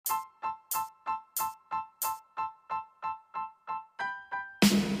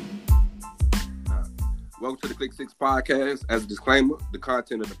Welcome to the Click Six Podcast. As a disclaimer, the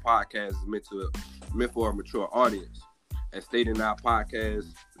content of the podcast is meant for a mature audience. As stated in our podcast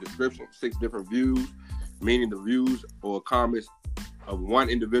description, 6 different views, meaning the views or comments of one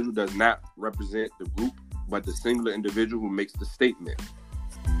individual does not represent the group, but the singular individual who makes the statement.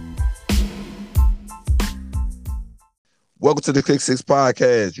 Welcome to the Click Six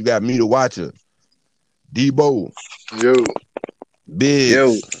Podcast. You got me, the watcher, Debo, Yo, Big.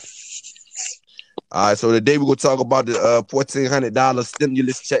 yo. All right, so today we're gonna talk about the $1,400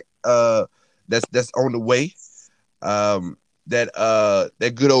 stimulus check that's on the way.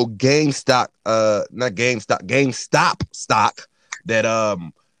 That good old GameStop stock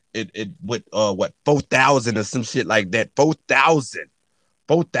that it with what 4,000 or some shit like that,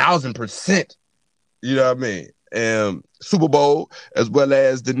 4,000%. You know what I mean? Super Bowl as well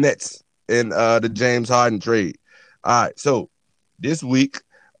as the Nets and the James Harden trade. All right, so this week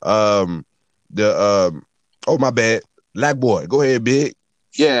my bad, Black Boy, go ahead, Big.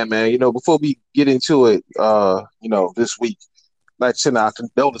 Yeah, man. Before we get into it, this week, I'd like to send our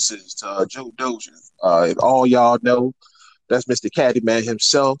condolences to Joe Dozier. All y'all know that's Mr. Caddy Man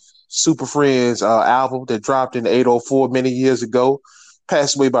himself. Super Friends album that dropped in 804 many years ago.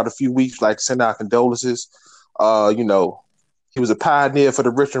 Passed away about a few weeks. Like to send our condolences. He was a pioneer for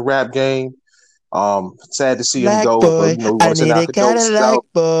the Richmond rap game. Sad to see him go, but we want to send our condolences out.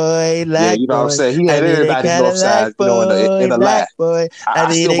 Yeah, you know what I'm saying? He had everybody north side, in the lap.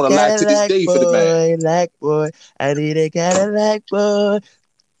 I still want to laugh to this day for the man. Black boy, I need a Cadillac boy.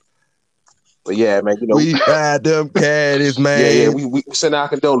 But yeah, man, we had them caddies, man. Yeah, we send our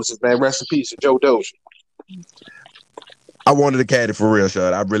condolences, man. Rest in peace to Joe Dozier. I wanted a caddy for real,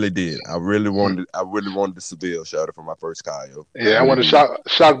 shot. I really did. I really wanted the Seville shot for my first car, yo. Yeah, I wanted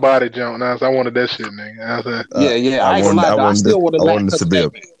shock body jump. Now, I wanted that shit, nigga. I ain't gonna lie, I still want the Seville.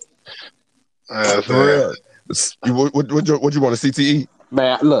 For real. What you want, a CTE?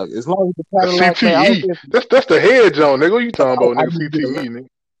 Man, look, as long as the Cadillac, CTE. Man, that's the head jump, nigga. What you talking about, nigga? CTE, nigga.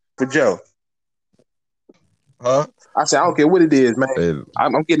 For Joe. Huh? I said, I don't care what it is, man. Hey.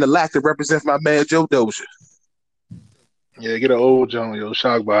 I'm getting a lack to represent my man Joe Dozier. Yeah, get an old John, yo.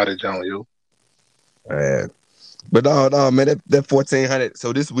 Shock body John, yo. But no, man, that 1,400.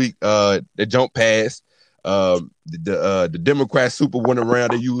 So this week, the jump passed. The Democrats super went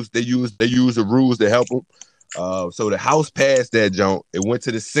around. They used the rules to help them. So the House passed that jump. It went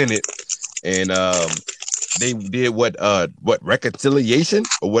to the Senate, and they did what reconciliation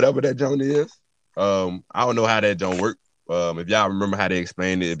or whatever that jump is. I don't know how that jump worked. If y'all remember how they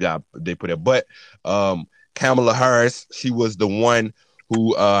explained it, they put it, but Kamala Harris, she was the one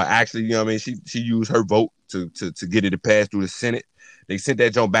who actually, you know what I mean, she used her vote to get it to pass through the Senate. They sent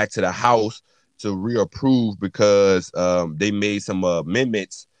that jump back to the House to reapprove because they made some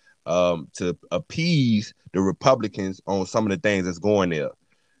amendments to appease the Republicans on some of the things that's going there.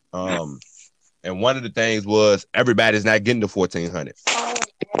 And one of the things was everybody's not getting the 1,400.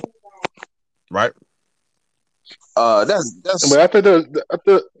 Right? That's. But I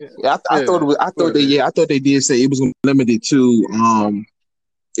thought they did say it was gonna be limited to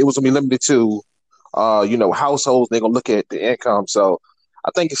households. They're gonna look at the income. So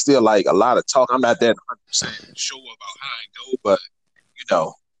I think it's still like a lot of talk. I'm not that 100% sure about how it go, but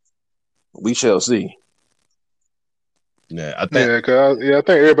we shall see. Yeah, I think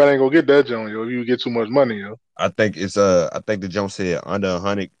everybody ain't gonna get that jump, yo. You get too much money, yo. I think it's I think the jump said under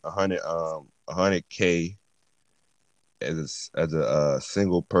 100K. As a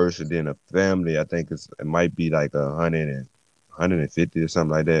single person, then a family, I think it might be like 150 or something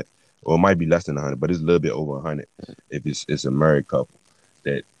like that, or it might be less than 100, but it's a little bit over 100 if it's a married couple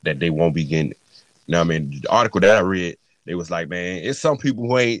that they won't be getting it. You know what I mean? The article that I read, they was like, man, it's some people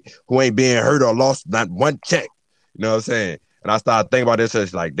who ain't being hurt or lost not one check. You know what I'm saying? And I started thinking about this,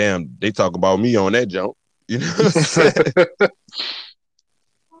 it's like, damn, they talk about me on that jump. You know what I'm saying?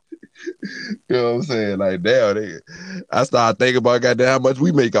 You know what I'm saying? Like, damn, I started thinking about goddamn how much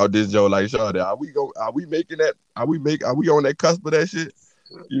we make out this joke. Like, Shawty, are we making that? Are we on that cusp of that shit?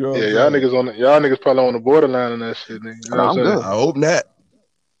 You know? Yeah, y'all niggas probably on the borderline on that shit, nigga. You know what I'm saying? I hope not.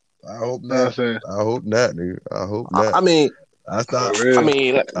 I hope not, nigga. I hope not. I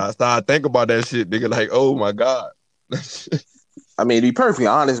started thinking about that shit, nigga. Like, oh my god. To be perfectly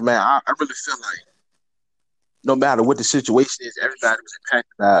honest, man, I really feel like no matter what the situation is, everybody was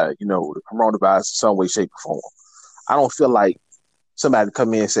impacted by, the coronavirus in some way, shape, or form. I don't feel like somebody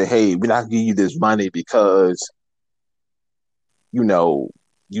come in and say, hey, we're not giving you this money because, you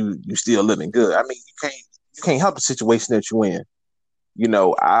still living good. You can't help the situation that you're in.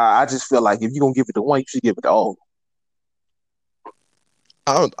 I just feel like if you're going to give it to one, you should give it to all.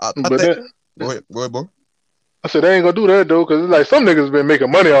 Go ahead, boy. I said they ain't gonna do that though, because it's like some niggas been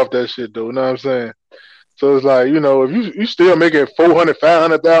making money off that shit though. You know what I'm saying? So it's like, if you still making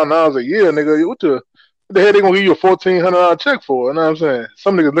 $400,000-$500,000 a year, nigga, what the hell they gonna give you a $1,400 check for? You know what I'm saying?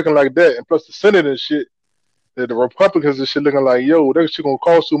 Some niggas looking like that, and plus the Senate and shit, the Republicans and shit looking like, yo, that shit gonna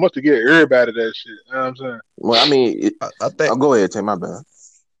cost too much to get everybody that shit. You know what I'm saying? Well, I mean, I think. I'll go ahead, take my bad.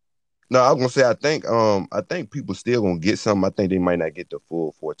 No, I was gonna say I think people still gonna get something. I think they might not get the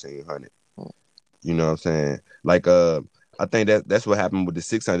full 1,400. You know what I'm saying? Like I think that's what happened with the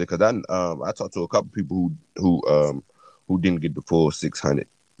 600 because I talked to a couple people who didn't get the full $600.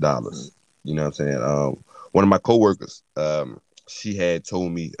 You know what I'm saying? One of my coworkers, she had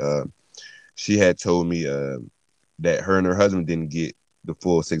told me that her and her husband didn't get the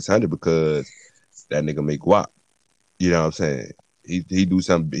full 600 because that nigga make WAP. You know what I'm saying? He do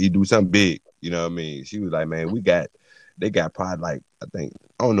something big. You know what I mean? She was like, man, they got probably like, I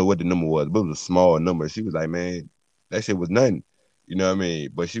don't know what the number was, but it was a small number. She was like, man, that shit was nothing. You know what I mean?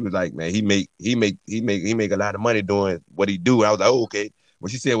 But she was like, man, he make a lot of money doing what he do. And I was like, oh, okay. When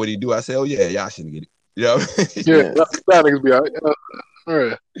she said what he do, I said, oh yeah, y'all shouldn't get it. You know what I mean? Yeah, that niggas be all right.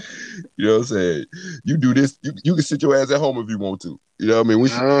 You know what I'm saying? You do this, you can sit your ass at home if you want to. You know what I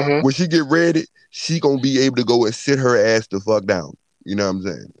mean? When she get ready, she gonna be able to go and sit her ass the fuck down. You know what I'm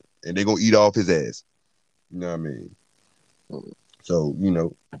saying? And they gonna eat off his ass. You know what I mean? So,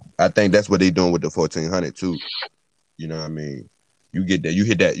 I think that's what they doing with the 1,400 too. You know what I mean? You hit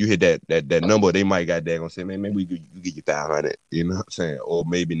that number, they might got that gonna say, man, maybe you get you 500, you know what I'm saying? Or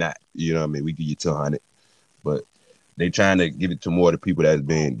maybe not, you know what I mean? We give you 200. But they trying to give it to more of the people that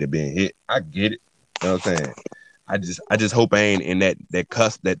been hit. I get it. You know what I'm saying? I just hope I ain't in that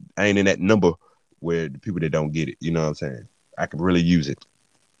cuss, that I ain't in that number where the people that don't get it, you know what I'm saying? I could really use it.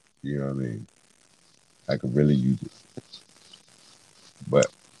 You know what I mean? I could really use it. But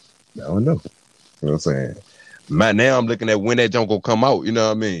I don't know. You know what I'm saying? Now I'm looking at when that junk gonna come out, you know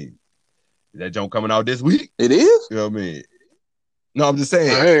what I mean? Is that junk coming out this week? It is? You know what I mean? No, I'm just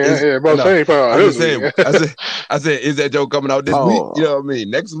saying. I said, is that joke coming out this week? You know what I mean?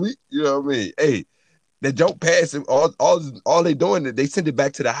 Next week? You know what I mean? Hey, that joke passed. All they doing is they send it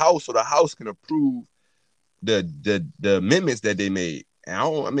back to the House so the House can approve the amendments that they made.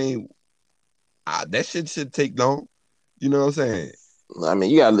 And that shit should take long. You know what I'm saying? I mean,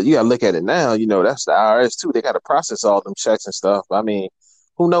 you gotta look at it now. That's the IRS too. They gotta process all them checks and stuff. I mean,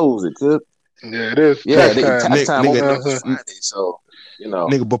 who knows? It could. Yeah, it is. Yeah, tax time on Friday. So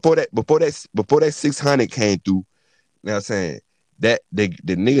nigga, before that 600 came through, you know what I'm saying? That the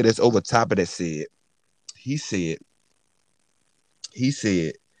nigga that's over top of that said with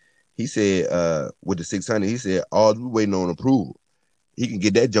the 600, he said, all we waiting on approval. He can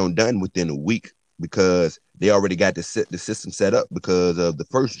get that joint done within a week because they already got the system set up because of the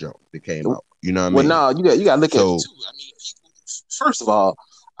first joint that came out. You know what I mean? Well, no, you got to look at it too. I mean, first of all,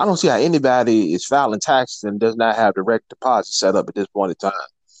 I don't see how anybody is filing taxes and does not have direct deposit set up at this point in time.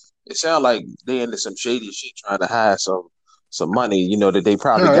 It sounds like they into some shady shit trying to hide some money, that they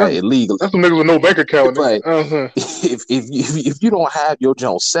probably got illegally. That's some niggas with no bank account. But if you don't have your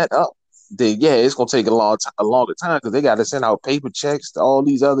joint set up, then yeah, it's gonna take a longer time because they got to send out paper checks to all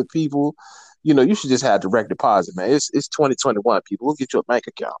these other people. You should just have direct deposit, man. It's 2021, people. We'll get you a bank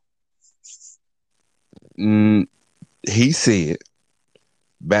account. He said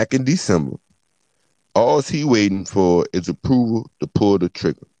back in December, all he waiting for is approval to pull the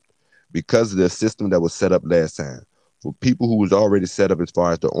trigger because of the system that was set up last time. For people who was already set up as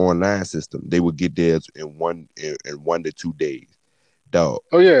far as the online system, they would get theirs in 1 to 2 days. Dog.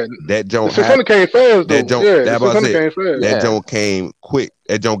 Oh yeah, that joint. 600 came fast. That joint came quick.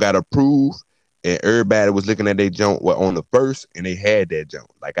 That joint got approved, and everybody was looking at that joint on the first, and they had that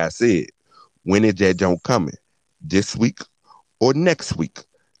joint. Like I said, when is that joint coming? This week or next week?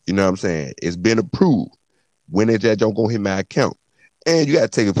 You know what I'm saying? It's been approved. When is that joint gonna hit my account? And you gotta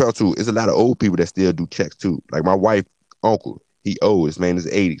take it out too. It's a lot of old people that still do checks too. Like my wife, uncle, he old. His man is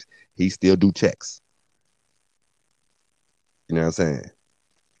 80s. He still do checks. You know what I'm saying?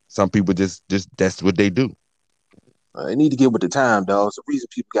 Some people just that's what they do. They need to get with the time, dog. It's the reason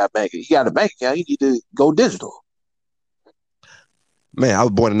people got bank. You got a bank account, you need to go digital. Man, I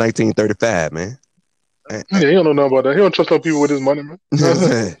was born in 1935, man. Yeah, he don't know nothing about that. He don't trust no people with his money, man. You know what I'm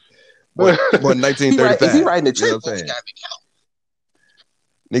saying? Born 1935. If he writing the check, you know what I'm saying?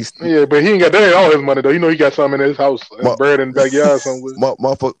 Yeah, but he ain't got that ain't all his money though. He got something in his house, buried in the backyard somewhere.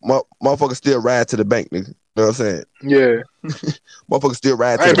 Motherfucker still ride to the bank, nigga. You know what I'm saying? Yeah. Motherfucker still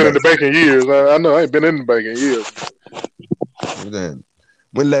ride to I ain't the been bank. in the bank in years. I know I ain't been in the bank in years.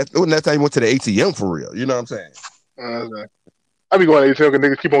 When last time you went to the ATM for real? You know what I'm saying? I be going to ATM because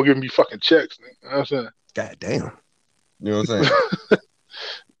niggas keep on giving me fucking checks. Nigga. You know what I'm saying? God damn. You know what I'm saying?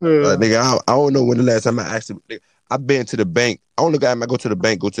 Yeah. Nigga, I don't know when the last time I actually. I've been to the bank. I only got I go to the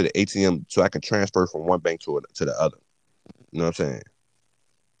bank, go to the ATM so I can transfer from one bank to the other. You know what I'm saying?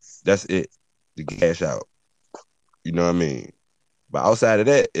 That's it. The cash out. You know what I mean? But outside of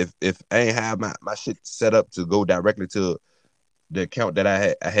that, if I ain't have my shit set up to go directly to the account that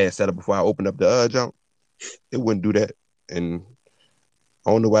I had set up before I opened up the jump, it wouldn't do that. And I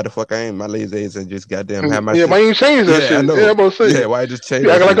don't know why the fuck I ain't my lazy ass and just goddamn have my yeah, shit. why you change that shit? I know. Yeah, I'm about to say. Yeah, why I just change You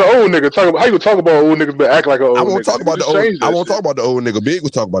that act shit? like an old nigga. Talk about how you talk about old niggas, but act like an old nigga. I won't talk about the old. I won't talk about the old nigga. Big was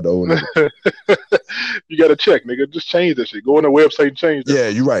talking about the old nigga. You got to check, nigga. Just change that shit. Go on the website and change that. Yeah,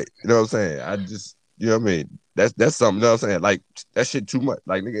 you're right. You know what I'm saying? I just, you know what I mean? That's something. You know what I'm saying? Like that shit too much.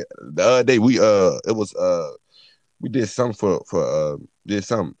 Like nigga, the other day we did something for did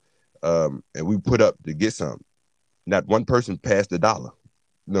something and we put up to get something. Not one person passed the dollar.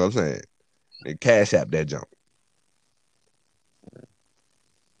 You know what I'm saying? And Cash App that jump.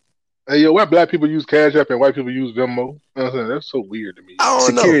 Hey, yo, why black people use Cash App and white people use Venmo? You know what I'm saying? That's so weird to me. I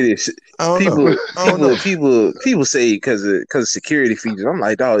don't Security. know. People say because of security features. I'm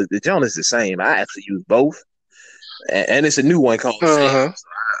like, dog, the joint is the same. I actually use both, and it's a new one called. So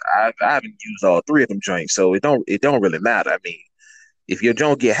I haven't used all three of them joints, so it don't really matter. I mean, if your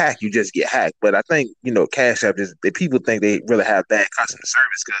joint get hacked, you just get hacked. But I think Cash App is people think they really have bad customer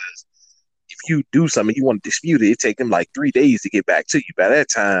service because if you do something you want to dispute it, it take them like 3 days to get back to you. By that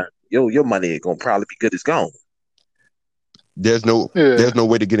time, your money is gonna probably be good as gone. There's no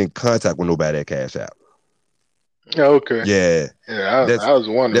way to get in contact with nobody at Cash App. Yeah, okay. Yeah. I was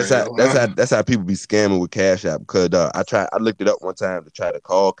wondering. That's how people be scamming with Cash App because I looked it up one time to try to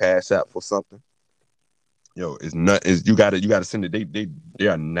call Cash App for something. It's not. You gotta send it. They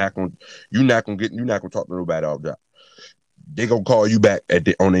are not gonna. You're not gonna talk to nobody off that. They gonna call you back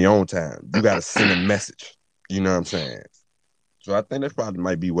on their own time. You gotta send a message. You know what I'm saying? So I think that probably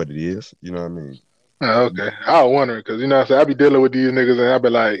might be what it is. You know what I mean? Okay. I was wondering because what I'm saying, I be dealing with these niggas and I be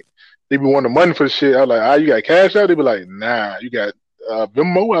like, they be wanting money for shit. I was like, you got Cash App? They be like, nah. You got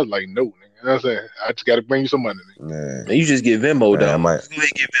Venmo? I was like, no. Nigga. You know what I'm saying? I just gotta bring you some money. Nigga. Yeah. You just get Venmo though. Go ahead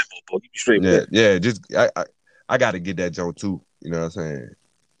and get Venmo, boy. You be straight with it. Yeah. Just I gotta get that joint too. You know what I'm saying?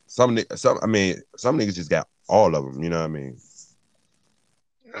 Some niggas just got all of them. You know what I mean?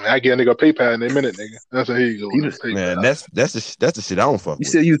 I get a nigga PayPal in a minute, nigga. That's how he go. Man, that's the shit I don't fuck with. You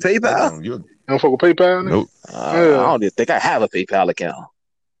still use PayPal? You don't fuck with PayPal? Nigga? Nope. I don't even think I have a PayPal account.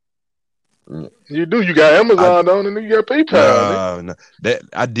 You do. You got Amazon, don't you? You got PayPal. No. That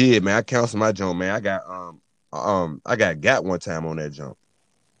I did, man. I canceled my jump, man. I got one time on that jump.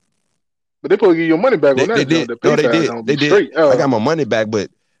 But they probably give you your money back on that jump. No, they did. I got my money back,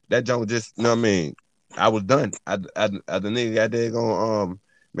 but that jump just, you know what I mean? I was done. I the nigga got there going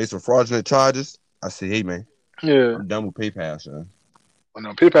make some fraudulent charges. I said, hey man, I'm done with PayPal, son. Well,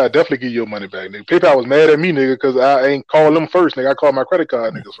 no, PayPal definitely give you your money back, nigga. PayPal was mad at me, nigga, because I ain't called them first, nigga. I called my credit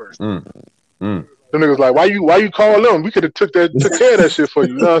card niggas first. Them niggas like, why you call them? We could have took care of that shit for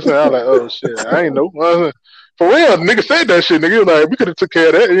you. You know what I'm saying? I was like, oh shit, I ain't know. For real, nigga said that shit, nigga. Like, we could have took care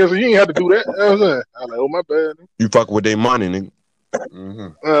of that. You ain't have to do that. You know what I'm saying? I was like, oh my bad, nigga. You fucking with their money, nigga.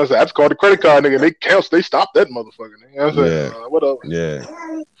 I just called the credit card, nigga. They stopped that motherfucker, nigga. You know what I'm saying? What up? Yeah.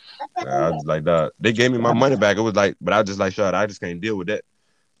 I was like, they gave me my money back. It was like, but I was just like, shut. I just can't deal with that.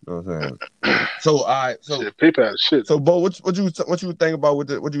 You know what I'm saying? So, all right. So shit, PayPal shit. So, Bo, what you think about what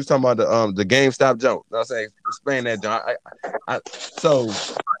you was talking about the GameStop jump? You know what I'm saying? Explain that, John. So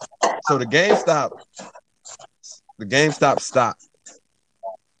the GameStop stopped.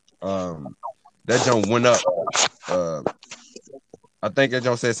 That jump went up. I think that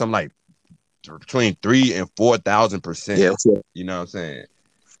jump said something like between 3,000% and 4,000%. Yeah. You know what I'm saying?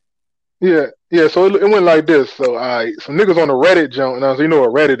 Yeah. So it went like this. So some niggas on the Reddit jump, you know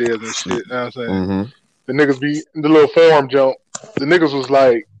what Reddit is and shit. You know what I'm saying? Mm-hmm. The niggas be the little forum jump. The niggas was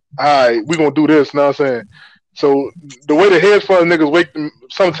like, all right, we gonna do this. You know what I'm saying? So the way the hedge fund niggas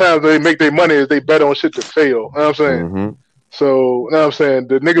sometimes they make their money is they bet on shit to fail. You know what I'm saying? Mm-hmm. So, you know what I'm saying?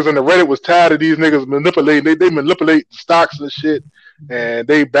 The niggas in the Reddit was tired of these niggas manipulating. They manipulate the stocks and shit, and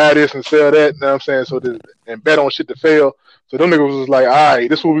they buy this and sell that. You know what I'm saying? So and bet on shit to fail. So them niggas was like, all right,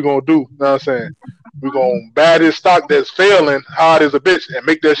 this is what we gonna do. You know what I'm saying? We gonna buy this stock that's failing hard as a bitch and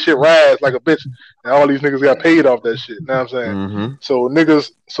make that shit rise like a bitch. And all these niggas got paid off that shit. You know what I'm saying? Mm-hmm. So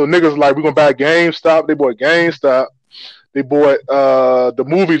niggas like, we gonna buy GameStop. They bought GameStop. They bought the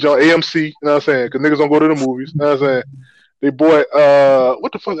movies on AMC. You know what I'm saying? Because niggas don't go to the movies. You know what I'm saying? They bought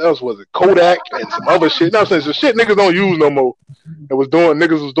what the fuck else was it? Kodak and some other shit. You know what I'm saying? So shit niggas don't use no more.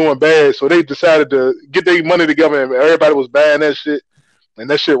 Niggas was doing bad, so they decided to get their money together, and everybody was buying that shit, and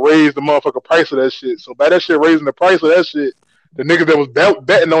that shit raised the motherfucking price of that shit. So by that shit raising the price of that shit, the niggas that was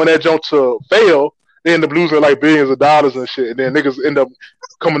betting on that junk to fail, they end up losing like billions of dollars and shit, and then niggas end up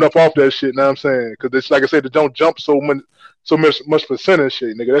coming up off that shit. You know what I'm saying? Because it's like I said, the junk jumped so much percentage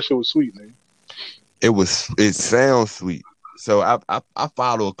shit, nigga. That shit was sweet, nigga. It sounds sweet. So I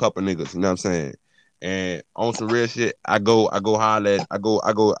follow a couple niggas, you know what I'm saying? And on some real shit, I go holler at, I go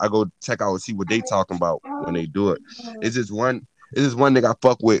check out and see what they talking about when they do it. It's just one nigga I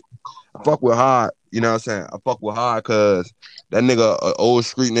fuck with hard, you know what I'm saying? I fuck with hard cause that nigga an old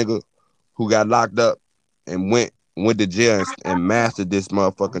street nigga who got locked up and went to jail and mastered this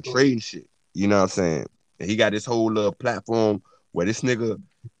motherfucking trading shit. You know what I'm saying? And he got this whole little platform where the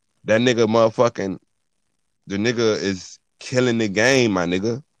nigga is killing the game, my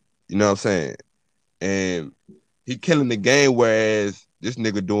nigga. You know what I'm saying? And he killing the game, whereas this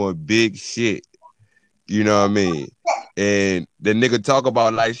nigga doing big shit. You know what I mean? And the nigga talk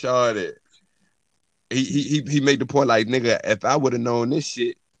about like Shawty. He made the point like, nigga, if I would have known this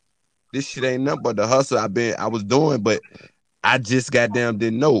shit ain't nothing but the hustle I was doing, but I just goddamn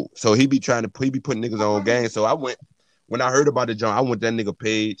didn't know. So he be putting niggas on game. So when I heard about the joint, I went to that nigga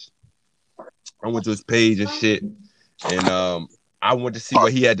page. I went to his page and shit. And I went to see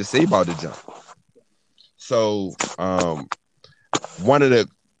what he had to say about the jump. So one of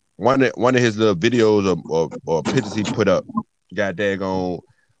his little videos or pictures he put up, got daggone,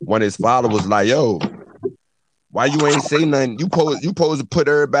 one of his followers like, yo, why you ain't say nothing? You supposed to put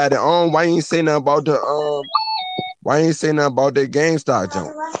everybody on. Why you ain't say nothing about the that GameStop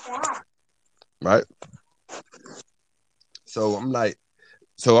jump? Right? So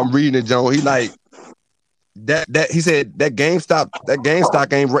I'm reading the jump. He like that he said that GameStop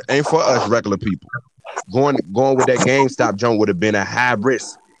ain't for us regular people. Going with that GameStop jump would have been a high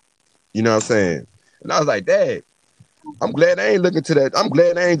risk. You know what I'm saying? And I was like, Dad, I'm glad I ain't looking to that. I'm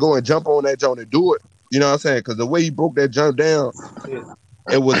glad I ain't going to jump on that jump and do it. You know what I'm saying? Because the way he broke that jump down,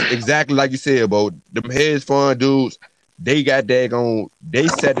 it was exactly like you said, about them hedge fund dudes. They got daggone, they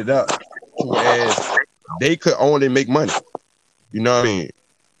set it up as they could only make money. You know what I mean?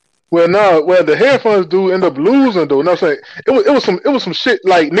 Well, the hedge funds do end up losing though. You know what I'm saying? It was some shit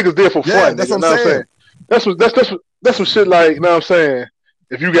like niggas did for fun. That's what I'm saying. That's some shit like, you know what I'm saying?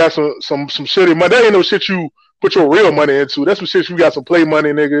 If you got some shitty money, that ain't no shit you put your real money into. That's some shit you got some play money,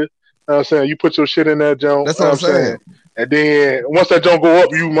 nigga. You know what I'm saying? You put your shit in that junk. That's what I'm saying. And then once that junk go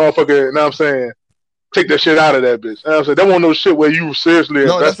up, you motherfucker, you know what I'm saying? Take that shit out of that bitch. You know what I'm saying? That wasn't no shit where you seriously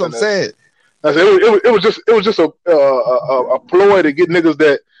invest. No, that's what I'm saying. I said it was just a ploy to get niggas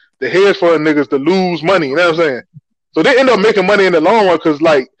that the hedge fund niggas to lose money. You know what I'm saying? So they end up making money in the long run because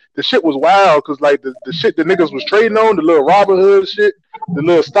like the shit was wild because like the shit the niggas was trading on, the little Robinhood shit, the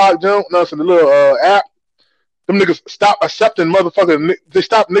little stock jump, you know what I'm saying, the little app. Them niggas stopped accepting motherfuckers. They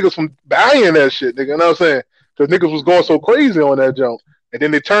stopped niggas from buying that shit, nigga. You know what I'm saying? Because niggas was going so crazy on that jump. And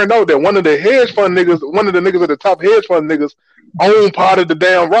then it turned out that one of the niggas at the top hedge fund niggas owned part of the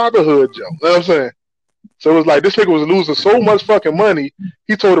damn Robinhood jump. You know what I'm saying? So it was like this nigga was losing so much fucking money.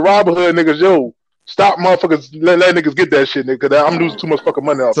 He told the Robinhood niggas, yo, stop motherfuckers, let niggas get that shit, nigga, because I'm losing too much fucking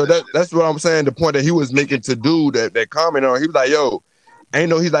money off. So that's what I'm saying. The point that he was making to do that comment on, he was like, yo,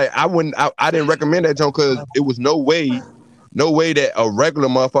 he's like, I didn't recommend that jump because it was no way that a regular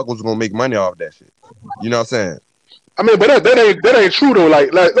motherfucker was gonna make money off that shit. You know what I'm saying? I mean, but that ain't true though.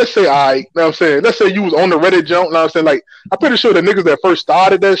 Like let's say you know what I'm saying? Let's say you was on the Reddit jump, you know what I'm saying? Like, I'm pretty sure the niggas that first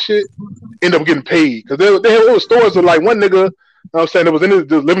started that shit end up getting paid. Because there were stories of like one nigga, you know what I'm saying, that was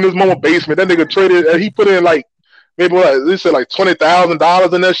living in his mama's basement. That nigga traded and he put in like maybe they said like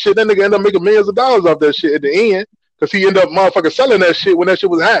 $20,000 in that shit. That nigga ended up making millions of dollars off that shit at the end. Because he ended up motherfucking selling that shit when that shit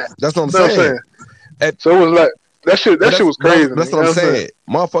was high. That's what I'm saying. So it was like that shit was crazy. That's what I'm saying.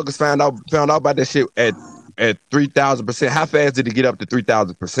 Motherfuckers found out about that shit at 3,000%. How fast did it get up to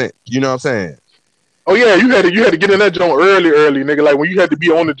 3,000%? You know what I'm saying? Oh yeah, you had to get in that joint early, nigga. Like when you had to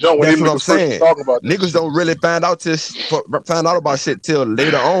be on the joint when that's they what I'm saying. Talking about this niggas shit. Don't really find out about shit till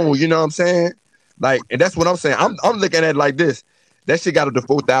later on. You know what I'm saying? Like, and that's what I'm saying. I'm looking at it like this. That shit got up to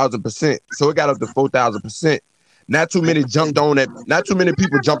 4,000%. So it got up to 4,000%. Not too many jumped on that. Not too many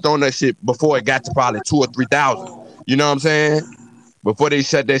people jumped on that shit before it got to probably 2,000 or 3,000. You know what I'm saying? Before they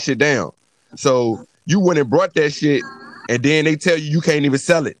shut that shit down. So you went and brought that shit, and then they tell you can't even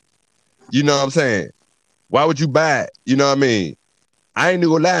sell it. You know what I'm saying? Why would you buy it? You know what I mean? I ain't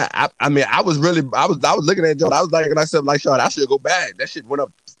gonna lie. I mean, I was looking at it. I was like, and I said, like, Sean, I should go back. That shit went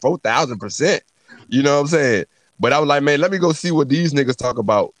up 4,000%. You know what I'm saying? But I was like, man, let me go see what these niggas talk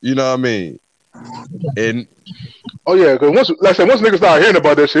about. You know what I mean? And oh yeah, because once niggas started hearing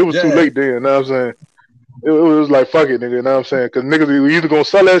about that shit, it was too late then. You know what I'm saying? It was like, fuck it, nigga. You know what I'm saying? Because niggas either gonna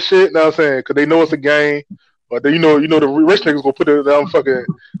sell that shit, you know what I'm saying? Because they know it's a game. Or they, you know the rich niggas gonna put down fucking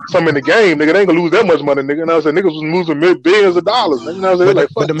something in the game, nigga. They ain't gonna lose that much money, nigga. You know what I'm saying? Niggas was losing billions of dollars, nigga. You know what I'm saying?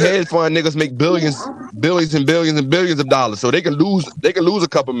 But them hedge fund niggas make billions and billions of dollars. So they can lose a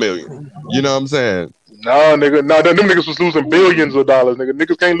couple million. You know what I'm saying? No, nigga. No, them niggas was losing billions of dollars, nigga.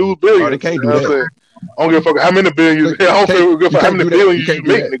 Niggas can't lose billions. Oh, they can't do that. Saying? I don't give a fuck how many billions. I don't give a fuck how many billions you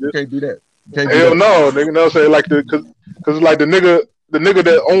make, nigga. You can't do that. Hell no, nigga. You know what I'm saying? Like cause like the nigga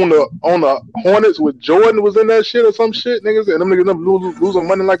that owned the Hornets with Jordan was in that shit or some shit, niggas, and them niggas losing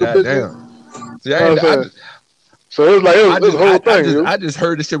money like a bitch. Damn. See, so it was like it was the whole thing. I just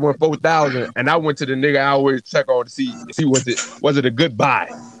heard this shit went 4,000, and I went to the nigga I always check on to see was it a good buy?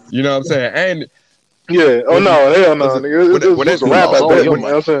 You know what I'm saying? And yeah, oh no, hell no, nigga. It was a rap back then. You know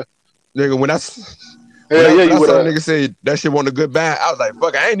what I'm saying? Nigga, when I you saw a nigga say that shit wasn't a good buy, I was like,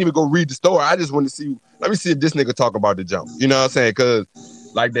 fuck, I ain't even go read the story. I just want to see. Let me see if this nigga talk about the jump. You know what I'm saying? Cause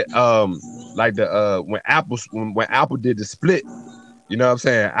when Apple did the split, you know what I'm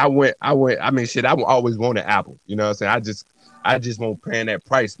saying? I mean shit, I always wanted Apple. You know what I'm saying? I just won't paying that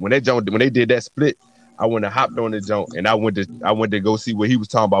price. When they did that split, I went and hopped on the jump and I went to go see what he was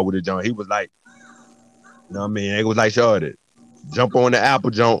talking about with the jump. He was like, you know what I mean? It was like, Shorty, jump on the Apple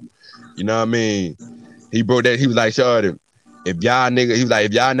jump. You know what I mean? He broke that. He was like, Shorty, if y'all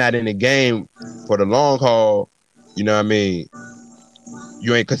not in the game for the long haul, you know what I mean?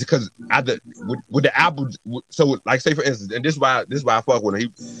 You ain't because with the Apple. So like, say for instance, and this is why I fuck with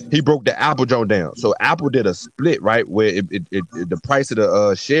him. He broke the Apple joint down. So Apple did a split, right, where the price of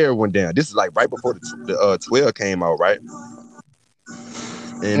the share went down. This is like right before the 12 came out, right?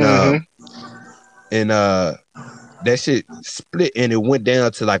 And that shit split and it went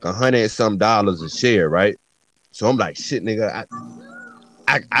down to like $100 and some a share, right? So I'm like, shit, nigga,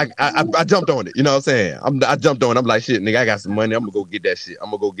 I jumped on it. You know what I'm saying? I jumped on it. I'm like, shit, nigga, I got some money. I'm gonna go get that shit.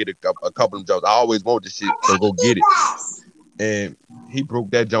 I'm gonna go get a couple of jobs. I always want this shit, so go get it. And he broke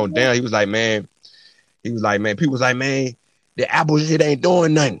that joint down. He was like, man, people was like, man, the Apple shit ain't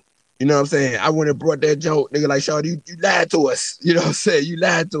doing nothing. You know what I'm saying? I went and brought that joke, nigga. Like, Shawty, you lied to us. You know what I'm saying? You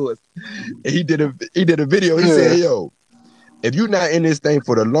lied to us. And he did a video. He said, yo, if you're not in this thing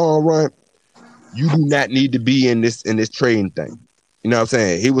for the long run, you do not need to be in this trading thing. You know what I'm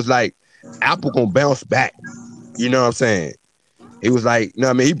saying? He was like, Apple gonna bounce back. You know what I'm saying? He was like, you know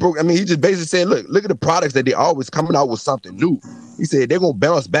what I mean? He just basically said, look at the products that they always coming out with something new. He said they're gonna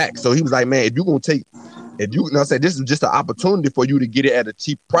bounce back. So he was like, man, if you know what I'm saying, this is just an opportunity for you to get it at a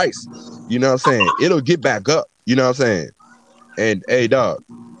cheap price. You know what I'm saying? It'll get back up. You know what I'm saying? And hey, dog,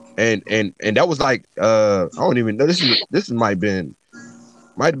 and that was like I don't even know. This might have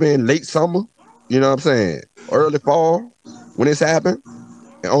been late summer. You know what I'm saying? Early fall when this happened.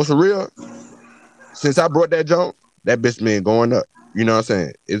 And on some real, since I brought that junk, that bitch been going up. You know what I'm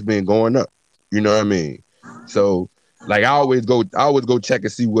saying? It's been going up. You know what I mean? So like I always go check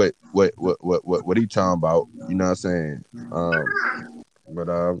and see what he talking about. You know what I'm saying? But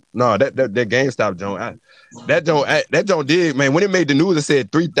no, that GameStop joint, that joint did, man. When it made the news, it said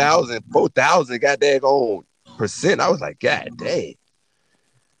 3,000, 4,000 got that on %. I was like, God dang.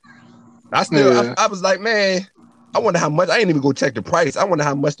 I was like, man, I wonder how much. I ain't even go check the price. I wonder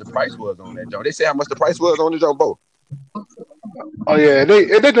how much the price was on that joint. They say how much the price was on the joint both. Oh yeah,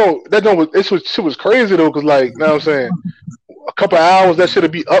 shit was crazy though, cause like, you know what I'm saying, a couple of hours that shit'll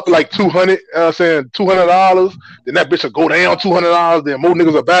be up like $200. You know what I'm saying, $200. Then that bitch will go down $200. Then more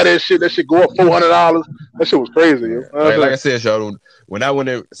niggas will buy that shit. That shit go up $400. That shit was crazy. You know like I said, Shaw, when I went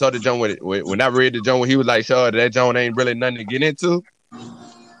and saw the joint with it, when I read the joint, he was like, Shaw, that joint ain't really nothing to get into.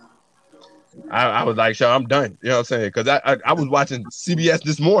 I was like, Shaw, I'm done. You know what I'm saying? Because I was watching CBS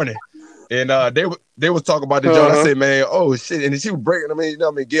this morning. And they was talking about the joint. I said, man, oh shit. And she was breaking. I mean, you know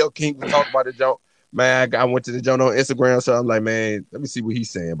what I mean? Gail King was talking about the joint. Man, I went to the joint on Instagram, so I'm like, man, let me see what he's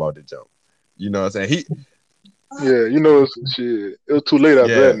saying about the joint. You know what I'm saying? Yeah, you know, shit. It was too late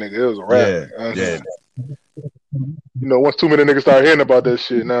after that, nigga. It was a wrap. Yeah. You know, once too many niggas started hearing about that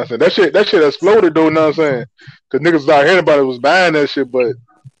shit, you know what I'm saying? That shit exploded though, you know what I'm saying? Because niggas started hearing about it, was buying that shit, but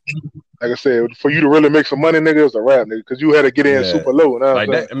like I said, for you to really make some money, nigga, it was a wrap, nigga, because you had to get in super low. You know like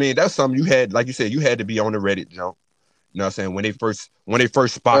that, I mean, that's something you had, like you said, you had to be on the Reddit jump. You know what I'm saying? When they first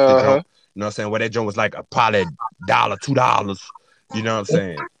sparked the jump, you know what I'm saying? Where that jump was like probably $1, $2. You know what I'm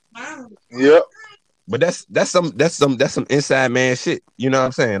saying? Yep. But that's some inside man shit. You know what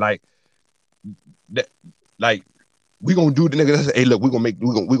I'm saying? Like that, like we gonna do the nigga. Hey, look, we gonna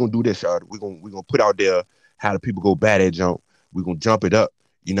do this, y'all. We gonna put out there how the people go buy that junk. We're gonna jump it up,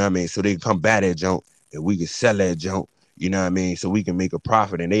 you know what I mean? So they can come buy that junk and we can sell that junk, you know what I mean? So we can make a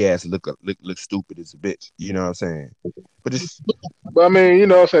profit and they ass look stupid as a bitch, you know what I'm saying? But it's But I mean, you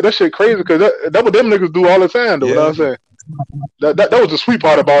know what I'm saying? That shit crazy because that what them niggas do all the time, though. You know what I'm saying? That was the sweet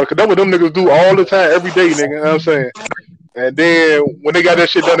part about it, because that what them niggas do all the time, every day, nigga. You know what I'm saying? And then when they got that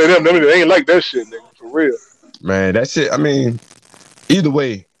shit done to them they ain't like that shit, nigga, for real. Man, that shit, I mean, either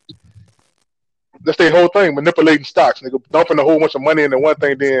way. That's their whole thing, manipulating stocks, nigga, dumping a whole bunch of money into one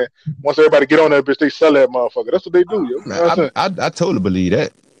thing, then once everybody get on that bitch, they sell that motherfucker. That's what they do, yo. You know what I'm saying? I totally believe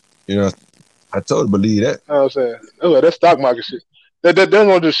that. You know, I totally believe that. You know what I'm saying? That stock market shit. That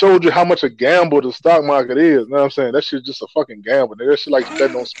gonna just showed you how much a gamble the stock market is. You know what I'm saying? That shit's just a fucking gamble, nigga. That shit like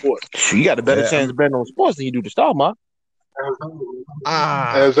betting on sports. You got a better chance of betting on sports than you do the stock market.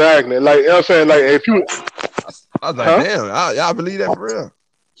 Exactly. Like, you know what I'm saying? Like, if you... I was like, damn, y'all believe that for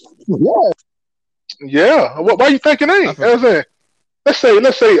real? Yeah. Why you think it ain't? You know what I'm saying?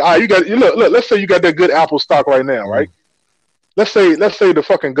 Let's say, all right, let's say you got that good Apple stock right now, right? Let's say the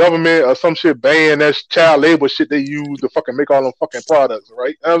fucking government or some shit ban that child labor shit they use to fucking make all them fucking products, right?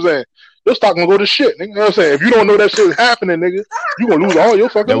 You know what I'm saying? Your stock gonna go to shit, nigga. You know what I'm saying? If you don't know that shit is happening, nigga, you gonna lose all your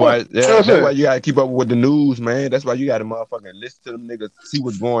fucking money. That's why you gotta keep up with the news, man. That's why you gotta motherfucking listen to them niggas, see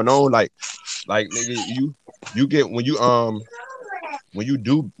what's going on. Like nigga, you get when you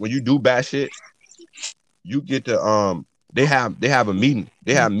do bad shit, you get to they have a meeting.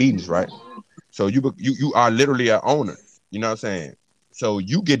 They have meetings, right? So you are literally an owner. You know what I'm saying? So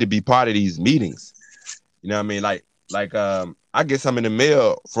you get to be part of these meetings. You know what I mean? Like I get some in the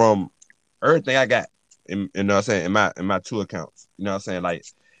mail from everything I got in you know what I'm saying, in my 2 accounts. You know what I'm saying? Like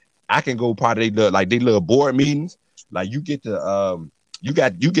I can go part of they little board meetings. Like you get to you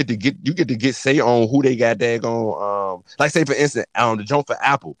get to get say on who they got there going. Like say for instance, the jump for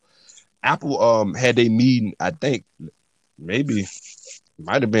Apple. Apple had a meeting, I think maybe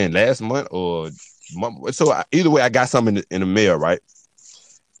might have been last month or month. So either way, I got something in the mail, right?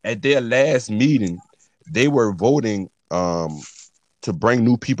 At their last meeting, they were voting to bring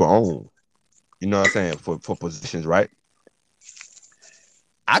new people on. You know what I'm saying? For positions, right?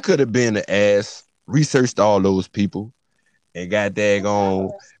 I could have been the ass, researched all those people, and got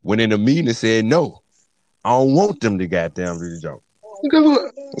daggone went in the meeting and said, no, I don't want them to goddamn do the joke.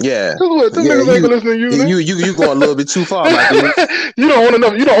 Yeah. Them niggas ain't gonna listen to you. You going a little bit too far, my dude. You don't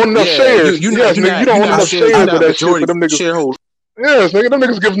own enough shares. You don't own enough shares of that shit for them niggas. Shareholders. Yes, nigga, them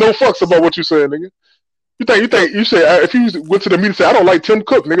niggas give no fucks about what you say, nigga. You say if you went to the meeting and say I don't like Tim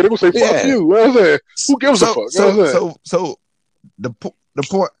Cook, nigga, they gonna say fuck you. You know what I'm saying? Who gives a fuck? So the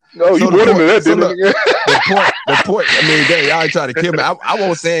point. No, you went into that, didn't you? The point. I mean, y'all trying to kill me. I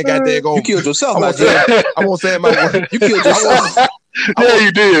won't say it. Goddamn, go. You killed yourself, my dude. I won't say it. You killed yourself. Yeah,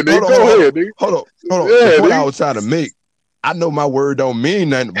 you did, nigga. Go ahead, nigga. Hold on. Yeah, the point I was trying to make. I know my word don't mean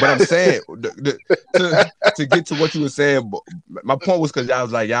nothing, but I'm saying to get to what you were saying. My point was because I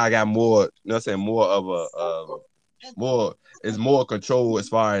was like, y'all got more. You know what I'm saying? More of more control as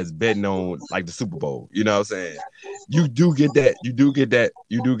far as betting on like the Super Bowl. You know what I'm saying? You do get that. You do get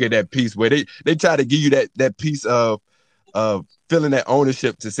that piece where they try to give you that piece of feeling that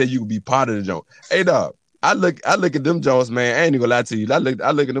ownership to say you can be part of the joint. Hey dog, I look at them Jones, man. I ain't gonna lie to you. I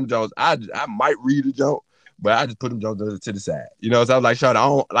look at them Jones. I might read the joke, but I just put them Jones to the side. You know, so I was like, Sean, I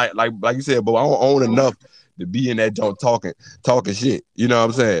don't like you said, but I don't own enough to be in that joint talking shit. You know what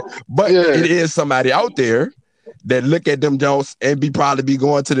I'm saying? But it is somebody out there that look at them Jones and probably be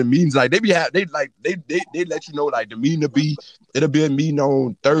going to the meetings. Like they let you know like the meeting it'll be a meeting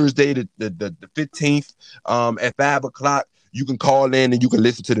on Thursday the 15th at 5:00. You can call in and you can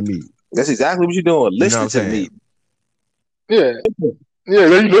listen to the meeting. That's exactly what you're doing. Listen to me. Yeah,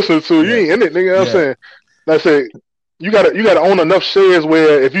 you listen to you ain't in it, nigga. You know what I'm saying? Like I say, you gotta own enough shares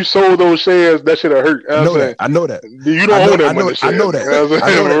where if you sold those shares, that shit'll hurt. You know I know that. You don't own that much shares. I know that. You know what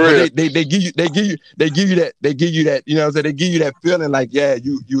I'm saying? They give you that. You know what I'm saying? They give you that feeling like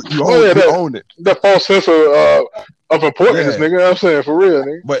you own it. That false sense of importance, nigga. You know what I'm saying? For real,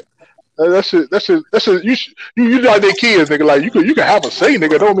 nigga. But that shit. You like their kids, nigga. Like you can have a say,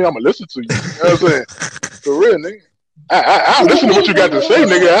 nigga. Don't mean I'm gonna listen to you. You know what I'm saying? For real, nigga. I listen to what you got to say,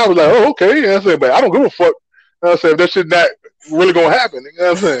 nigga. I was like, oh, okay. You know what I'm saying? But I don't give a fuck. You know what I'm saying? If that shit not really gonna happen. You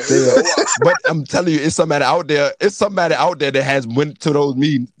know what I'm saying? But I'm telling you, it's somebody out there. It's somebody out there that has went to those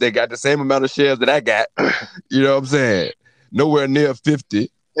meetings. They got the same amount of shares that I got. You know what I'm saying? Nowhere near 50.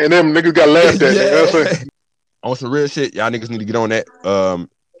 And them niggas got laughed at. You know what I'm saying? On some real shit, y'all niggas need to get on that.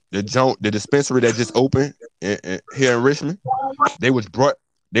 The dispensary that just opened here in Richmond, they was brought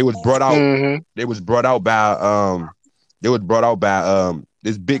out. Mm-hmm. They was brought out by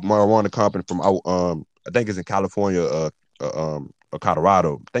this big marijuana company from out I think it's in California, or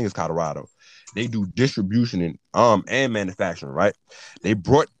Colorado. I think it's Colorado. They do distribution and manufacturing, right? They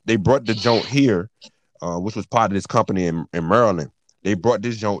brought the joint here, which was part of this company in Maryland. They brought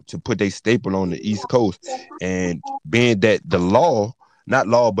this joint to put their staple on the East Coast, and being that the law, not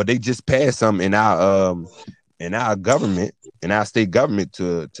law, but they just passed something in our government, in our state government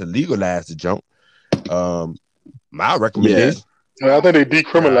to legalize the joint. My recommendation. Well, I think they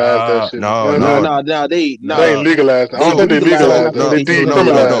decriminalized that shit. No, they ain't legalized. I don't think they legalized it. They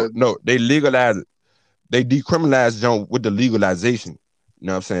decriminalized. No, they legalized it. They decriminalized junk with the legalization. You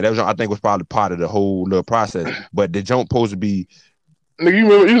know what I'm saying? That was, I think, was probably part of the whole little process. But the junk supposed to be. Nigga,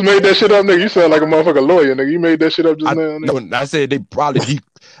 you just made that shit up, nigga. You sound like a motherfucking lawyer, nigga. You made that shit up just now. Nigga. No, I said they probably they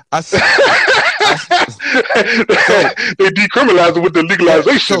decriminalized it with the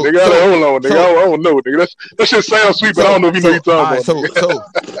legalization, nigga. Hold on, nigga. I don't know, nigga. That shit sounds sweet, but I don't know if you know what you're talking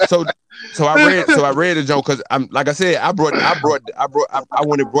about. So I read the joke because I'm like I said, when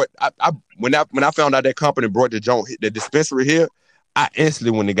I found out that company brought the joint, the dispensary here, I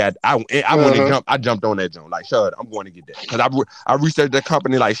instantly when they got I jumped on that joint like shut, I'm going to get that because I researched that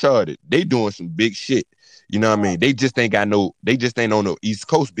company like shut it, they doing some big shit, you know what I mean? They just ain't on no East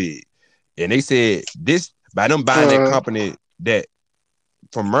Coast big, and they said this by them buying that company that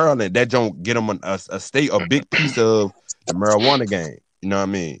from Maryland, that joint get them a big piece of the marijuana game, you know what I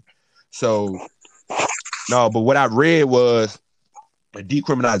mean? So no, but what I read was a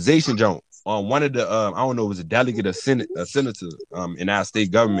decriminalization joint. On one of the I don't know, it was a delegate, a senator in our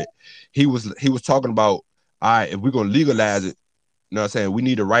state government. He was talking about, all right, if we're gonna legalize it, you know what I'm saying, we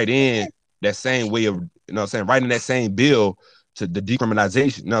need to write in that same way of, you know what I'm saying, writing that same bill to the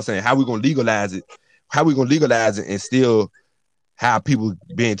decriminalization. You know what I'm saying? How we gonna legalize it? How we gonna legalize it and still have people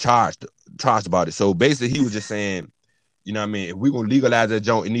being charged about it? So basically he was just saying, you know what I mean, if we're gonna legalize that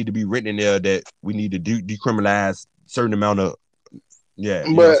joint, it need to be written in there that we need to decriminalize certain amount of you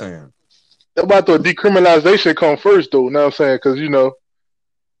know what I'm saying? About the decriminalization come first, though. You know what I'm saying? Because you know,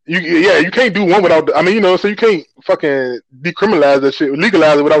 you can't do one without. I mean, you know, so you can't fucking decriminalize that shit,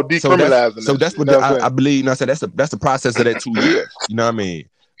 legalize it without decriminalizing. So that's what I believe. You know, what I'm saying that's the process of that 2 years. You know what I mean?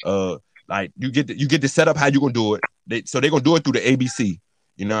 Like you get to set up how you gonna do it. They're gonna do it through the ABC.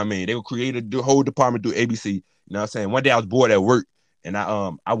 You know what I mean? They will create a whole department through ABC. You know what I'm saying? One day I was bored at work, and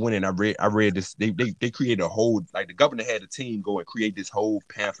I went and I read this. They created a whole, like, the governor had a team go and create this whole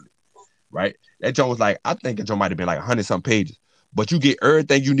pamphlet. Right, that joint was like, I think that joint might have been like 100-some pages, but you get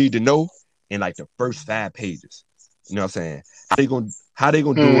everything you need to know in like the first 5 pages. You know what I'm saying? How they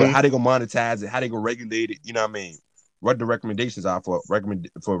gonna do it? How they gonna monetize it? How they gonna regulate it? You know what I mean? What the recommendations are for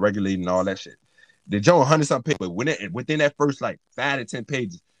regulating all that shit. The joint 100-some pages, but within that first like 5 to 10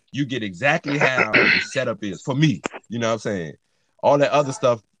 pages, you get exactly how the setup is for me. You know what I'm saying? All that other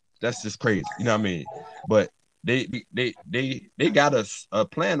stuff, that's just crazy. You know what I mean? But they got a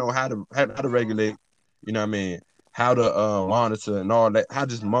plan on how to regulate, you know what I mean, how to monitor and all that, how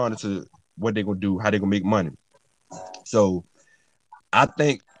to monitor what they're gonna do, how they're gonna make money. So I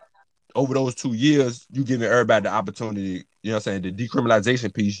think over those 2 years, you giving everybody the opportunity, you know what I'm saying, the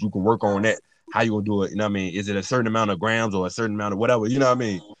decriminalization piece, you can work on that, how you gonna do it, you know what I mean? Is it a certain amount of grams or a certain amount of whatever, you know what I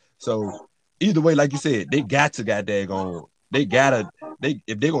mean? So either way, like you said, they got to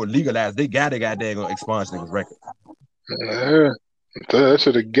if they're gonna legalize, they gotta expunge niggas' record. Yeah, that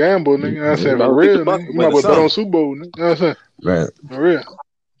shit a gamble, nigga. I said for real, nigga. You might bet on Super Bowl, nigga. You know what I'm saying? Right. For real.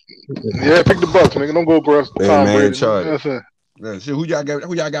 Yeah, pick the Bucks, nigga. Don't go bro. Tom Brady. You know what I'm saying? Yeah, shit, who y'all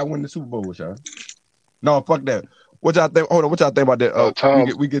got winning the Super Bowl with y'all? No, fuck that. What y'all think? Hold on, what y'all think about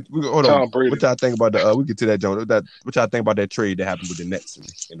that? We get hold on. Brady. What y'all think about the? We get to that, Jones. What y'all think about that trade that happened with the Nets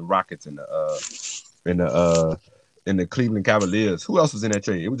and the Rockets and the Cleveland Cavaliers? Who else was in that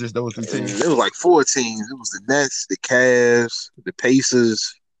trade? It was just those 2 teams. It was like 4 teams. It was the Nets, the Cavs, the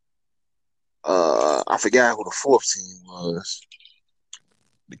Pacers. I forgot who the 4th team was.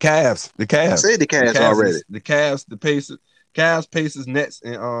 The Cavs. I said the Cavs already. The Cavs, the Pacers. Cavs, Pacers, Nets,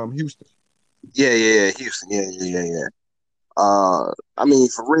 and Houston. Yeah, Houston. Yeah. I mean,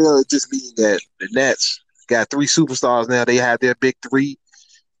 for real, it just means that the Nets got 3 superstars now. They have their big 3.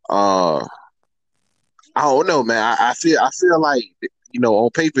 I don't know, man. I feel like, you know, on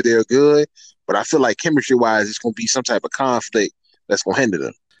paper they're good, but I feel like chemistry wise, it's gonna be some type of conflict that's gonna hinder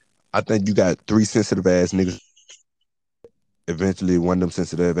them. I think you got 3 sensitive ass niggas. Eventually, one of them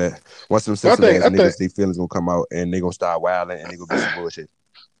sensitive ass niggas, their feelings gonna come out and they gonna start wilding and they gonna be some bullshit.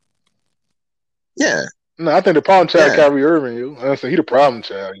 Yeah. No, I think the problem child Kyrie Irving, you know what I'm saying? He the problem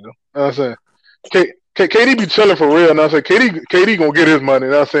child, you know what I'm saying? KD be chilling for real, you know what I'm saying? KD gonna get his money,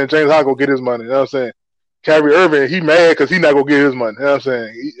 you know what I'm saying? James Harden gonna get his money, you know what I'm saying? Kyrie Irving, he mad because he not gonna get his money. You know what I'm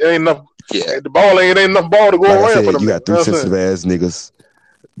saying? Ain't enough Yeah. The ball ain't enough ball to go Like I around said, for them. you got niggas. three You know what I'm sensitive ass niggas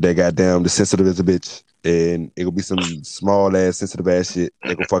that goddamn the sensitive as a bitch, and it'll be some small ass sensitive ass shit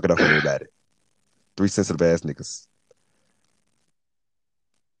that go fuck it up for everybody. Three sensitive ass niggas.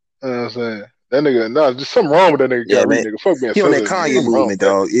 saying? You know what I'm saying? That nigga, nah, just something wrong with that nigga Yeah, Kyrie, man. nigga. Fuck being He on that sensitive. Kanye Something wrong movement, with that.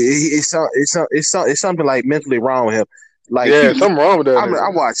 dog. It's something like mentally wrong with him. Like Yeah, something wrong with that I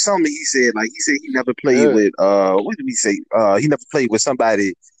nigga. watched something he said he never played with what did he say? He never played with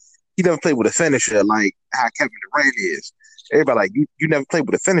somebody. He never played with a finisher like how Kevin Durant is. Everybody like you never played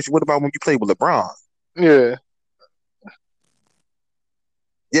with a finisher. What about when you played with LeBron? Yeah.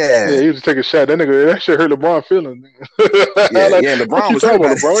 Yeah, he just take a shot. That shit hurt LeBron feelings. yeah, like, yeah. what LeBron you was hurt talking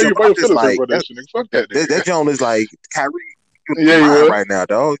by about, bro? that. You I'm your just feelings hurt like about that shit, nigga. Fuck that nigga. that Jones is like Kyrie. Yeah, he You're was. right now,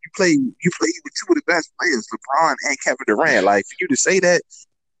 dog. You play with two of the best players, LeBron and Kevin Durant. Like for you to say that,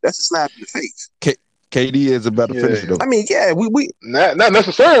 that's a slap in the face. KD is a better finisher though. I mean, yeah, we not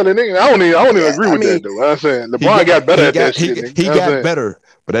necessarily, nigga. I don't even agree with that though. I'm saying LeBron got better at that shit. Nigga. He got better,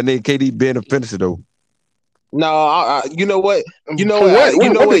 but that nigga KD being a finisher though. No, you know what? You know what?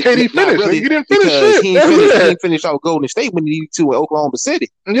 You know what? Did KD finish? Really, he didn't finish because shit. He didn't finish out Golden State when he needed to in Oklahoma City.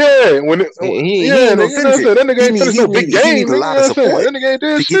 Yeah, when he ain't no finisher. That nigga ain't finished no big game. He needs a lot of support that nigga ain't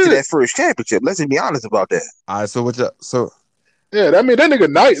to get to that first championship. Let's just be honest about that. All right, so what you yeah, I mean that nigga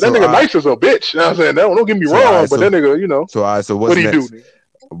nice. That nigga nice as a bitch. You know what I'm saying? Don't get me wrong, but that nigga, you know. So what's what he next do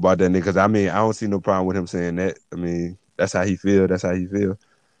about that nigga? Because I mean, I don't see no problem with him saying that. I mean, that's how he feel. That's how he feel.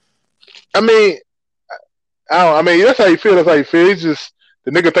 I mean, that's how he feel. That's how he feel. It's just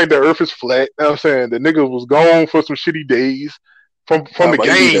the nigga think the earth is flat. You know what I'm saying? The nigga was gone for some shitty days from the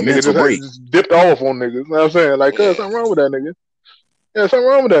game. Nigga just dipped off on niggas. You know what I'm saying? Like, something wrong with that nigga. Yeah, something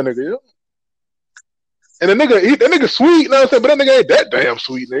wrong with that nigga. Yeah. And the nigga, that nigga sweet. You know what I'm saying? But that nigga ain't that damn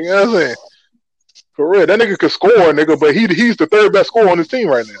sweet, nigga. You know what I'm saying? For real, that nigga could score, nigga. But he's the third best scorer on his team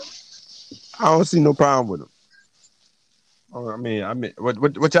right now. I don't see no problem with him. I mean,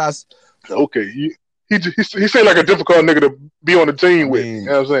 what y'all? Okay, he seemed like a difficult nigga to be on the team with. You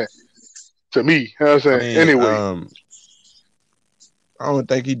know what I'm saying? To me, you know what I'm saying? Anyway. I don't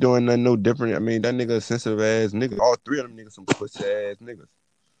think he doing nothing no different. I mean, that nigga a sensitive ass nigga. All three of them niggas some pussy ass niggas. You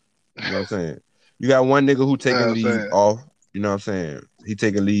know what I'm saying? You got one nigga who taking leave off. You know what I'm saying? He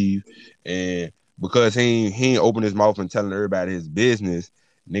taking leave, and because he ain't open his mouth and telling everybody his business,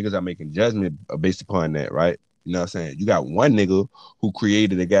 niggas are making judgment based upon that, right? You know what I'm saying? You got one nigga who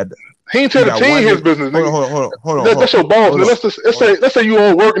created a goddamn. He ain't tell the team his business, nigga. Hold on. That's your boss. Let's say you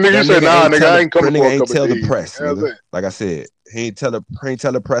on work, nigga. You say, nah, nigga, I ain't coming for a couple tell days. The press, nigga. Like I said, he ain't tell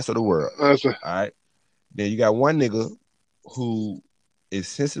the press of the world. All right. Then you got one nigga who is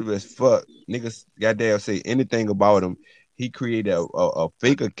sensitive as fuck. Niggas goddamn say anything about him. He created a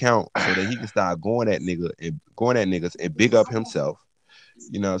fake account so that he can start going at niggas and big up himself.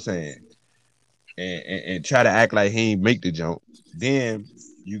 You know what I'm saying? And try to act like he ain't make the jump. Then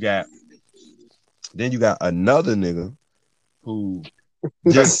you got another nigga who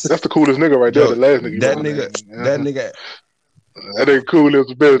that's the coolest nigga right there. The last nigga. That ain't cool as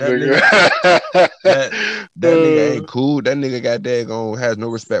a bitch, nigga. That nigga ain't cool. That nigga has no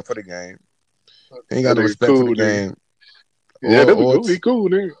respect for the game. He ain't got no respect for the game. Yeah, that was he cool,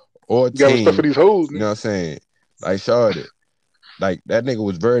 nigga. Or he got respect for these hoes. You know what I'm saying? Like Charlotte. Like that nigga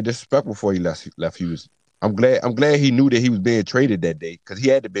was very disrespectful before he left. I'm glad he knew that he was being traded that day, because he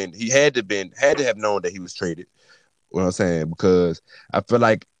had to have known that he was traded. You know what I'm saying? Because I feel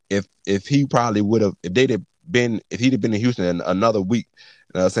like if he probably would have, if he'd have been in Houston another week,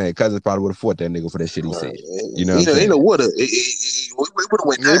 you know what I'm saying, Cousins probably would have fought that nigga for that shit he said. You know what I'm saying? He would have. It would have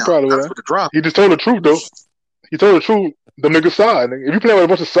went down. He probably would have. He just told the truth though. He told the truth. Them niggas side. Nigga. If you play with a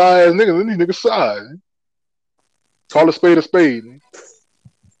bunch of side ass niggas, then these niggas side. Call a spade a spade.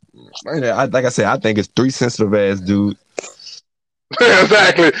 Like I said, I think it's three sensitive ass dudes.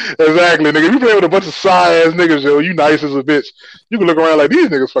 exactly, nigga. If you play with a bunch of side ass niggas, yo, you nice as a bitch. You can look around like these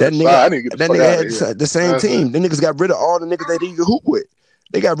niggas fucking side. I need to get the fuck out of here. The same team. The niggas got rid of all the niggas they didn't hoop with.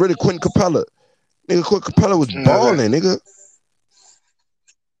 They got rid of Quentin Capella. Nigga, Quentin Capella was balling, nigga.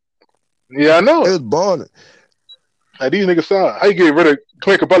 Yeah, I know. It was balling. Like these niggas side. How you get rid of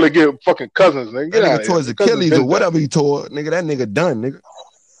Clint Capella? Get fucking Cousins, nigga. Get that nigga tore his Achilles or whatever he tore. Nigga, that nigga done, nigga.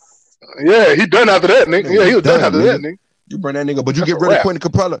 Yeah, he done after that, nigga. Yeah, he was done after that, nigga. You burn that nigga, but you get rid of Quentin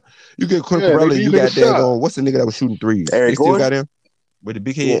Capella. You get Quentin Capella, you got that going. What's the nigga that was shooting threes? They still got him with the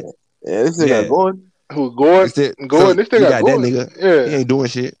big head. Yeah, this nigga got Gordon. Who Gordon? Gordon. This nigga got that nigga. Yeah, he ain't doing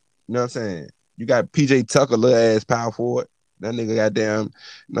shit. You know what I'm saying? You got PJ Tucker, little ass power forward. That nigga goddamn.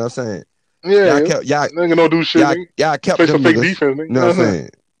 You know what I'm saying? Yeah, y'all nigga don't do shit. Y'all kept play them some fake niggas. Defense, nigga. You know what I'm saying?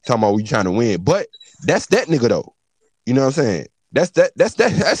 Talking about we trying to win, but that's that nigga though. You know what I'm saying?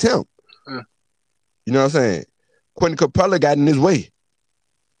 That's him. You know what I'm saying? Quentin Capella got in his way.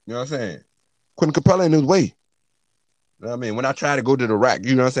 You know what I'm saying? Quentin Capella in his way. You know what I mean? When I try to go to the rack,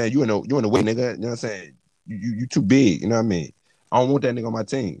 you know what I'm saying? You in the way, nigga. You know what I'm saying? You too big. You know what I mean? I don't want that nigga on my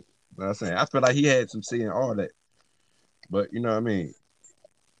team. You know what I'm saying? I feel like he had some say in all that. But you know what I mean?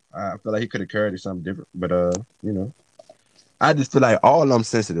 I feel like he could have carried something different. But you know, I just feel like all of them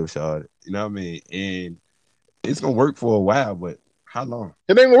sensitive, Shawty. You know what I mean? And it's gonna work for a while, but how long?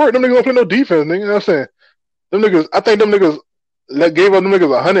 It ain't gonna work. Them niggas don't play no defense, nigga. You know what I'm saying? Them niggas, I think them niggas gave up them niggas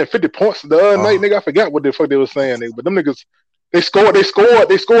 150 points the other night, nigga. I forgot what the fuck they was saying, nigga. But them niggas, they scored like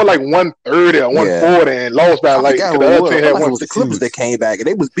 130 or 140 and lost by like the other team had it was the Clippers that came back and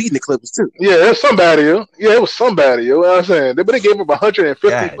they was beating the Clippers too. Yeah, it was somebody, yo. Yeah, it was somebody, yo. You know what I'm saying? But they gave up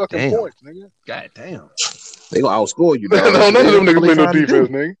 150 fucking points, nigga. God damn. They gonna outscore you, dog. No, none of them niggas play no defense,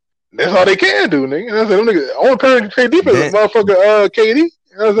 nigga. That's all they can do, nigga. You know what I'm saying? Them niggas only person can play defense is motherfucker KD. You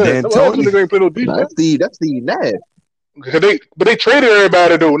know what I'm saying? Them other two niggas ain't play no defense. That's Steve Nash. But they traded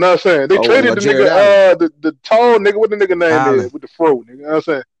everybody though. You know what I'm saying? They traded the nigga, the tall nigga. What the nigga name is with the fro? Nigga, you know what I'm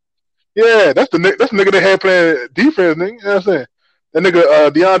saying? Yeah, that's the nigga they had playing defense. Nigga, you know what I'm saying? That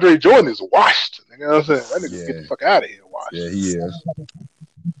nigga DeAndre Jordan is washed. Nigga, you know what I'm saying? That nigga get the fuck out of here, washed. Yeah, he is.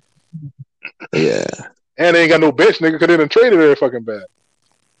 Yeah, and they ain't got no bench, nigga, because they done traded very fucking bad.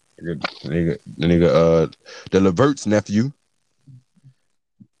 The nigga, the LeVert's nephew.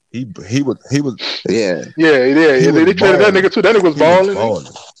 He was yeah. They traded that nigga too. That nigga was balling.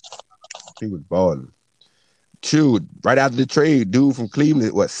 He was balling. Dude, right after the trade, dude from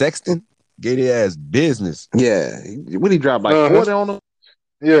Cleveland, Sexton, gave their ass business. Yeah, when he dropped like 40 on them.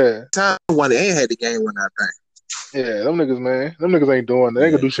 Yeah, time when they ain't had the game when I think. Yeah, them niggas, man. Them niggas ain't doing that. They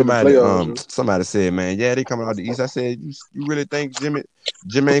ain't gonna do shit in the playoffs. Somebody said, man, they coming out the East. I said, you really think Jimmy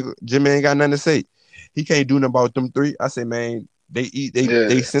ain't got nothing to say? He can't do nothing about them three. I said, man,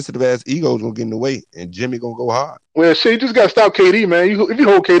 they sensitive ass egos gonna get in the way, and Jimmy gonna go hard. Well, shit, you just gotta stop KD, man. If you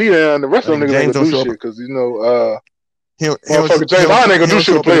hold KD down, the rest of them niggas ain't gonna do shit because motherfucker James Harden ain't gonna do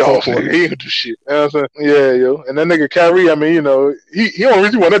shit in the playoffs. He ain't gonna do shit. You know what I'm saying? Yeah, yo. And that nigga Kyrie, I mean, he don't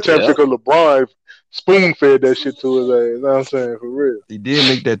really want that championship because LeBron spoon fed that shit to his ass. You know what I'm saying? For real. He did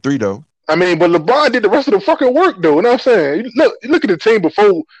make that 3 though. I mean, but LeBron did the rest of the fucking work though. You know what I'm saying? Look at the team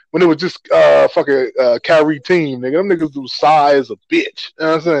before when it was just fucking Kyrie team, nigga. Them niggas do size a bitch. You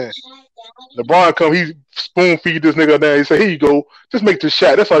know what I'm saying? LeBron come, he spoon feed this nigga down. He say, here you go, just make the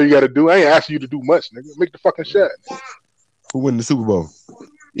shot. That's all you got to do. I ain't asking you to do much, nigga. Make the fucking shot. Who won the Super Bowl?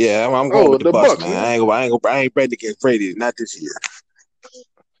 Yeah, I'm going with the Bucks, man. I ain't betting against Brady, not this year.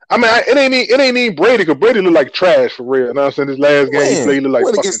 I mean, it ain't even Brady, because Brady look like trash for real. You know what I'm saying? This last game he played, he look like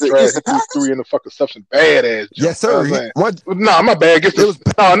fucking trash. He threw 3 in the fucking substance badass. Yes, sir. Nah, my bad. Was it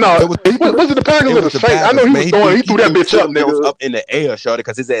the Packers or the Saints? I know he threw that bitch up, nigga. Up in the air, shorty,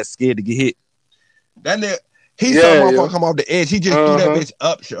 because his ass scared to get hit. That nigga, he saw motherfucker come off the edge. He just threw that bitch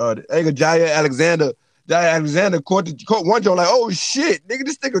up, shorty. Nigga, Jair Alexander caught one joint like, oh shit, nigga,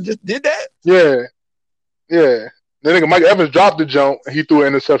 this nigga just did that. Yeah. That nigga Mike Evans dropped the jump and he threw an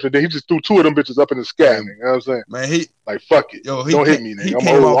interception. Then he just threw 2 of them bitches up in the sky, nigga. You know what I'm saying? Man, he like fuck it. Yo, don't hit me,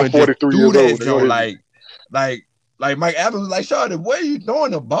 nigga. I'm 43 years old. Like Mike Evans was like, Shawty, what are you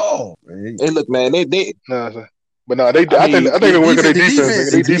doing the ball? Man. Hey, look, man, they but no, I think they win because they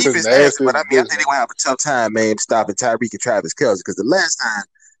defense. They defense nasty. But I think they're gonna have a tough time, man, stopping Tyreek and Travis Kelce, because the last time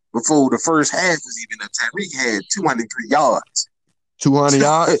before the first half was even up, Tyreek had 203 yards. 200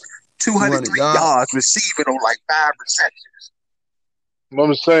 yards? 203 yards receiving on like 5 receptions.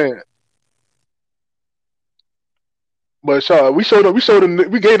 I'm saying. But we gave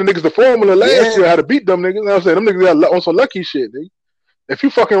the niggas the formula last year how to beat them niggas. You know what I'm saying? Them niggas got on some lucky shit, nigga. If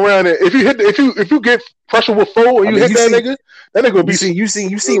you fucking around it, if you get pressure with 4 and you hit that nigga will be. You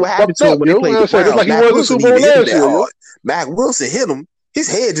see what happened to him when they played the Browns. Like he won the Super Bowl last year. Mac Wilson hit him. His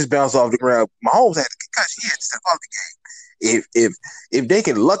head just bounced off the ground. Mahomes had to concussion. He had to step off the game. If they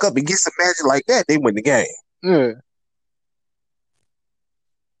can luck up and get some magic like that, they win the game. Yeah.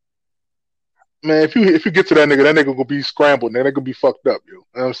 Man, if you get to that nigga gonna be scrambled, nigga. That gonna be fucked up, yo. You know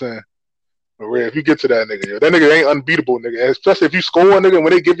what I'm saying? But real, if you get to that nigga, yo, that nigga ain't unbeatable, nigga. Especially if you score a nigga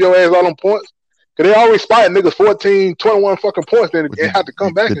when they give your ass all them points. Cause they always spotting niggas 14, 21 fucking points, then they have to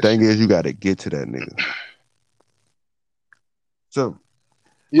come back. The thing is, you gotta get to that nigga. So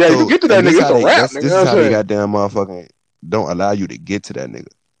yeah, you get to that nigga, it's a wrap. This is how they goddamn motherfucking don't allow you to get to that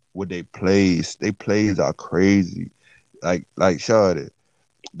nigga. What they plays are crazy. Like Shawty,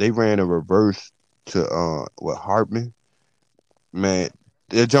 they ran a reverse to Hartman. Man,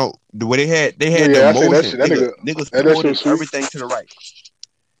 the way they had the motion, niggas pulled everything to the right,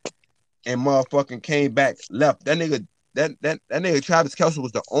 and motherfucking came back left. That nigga Travis Kelce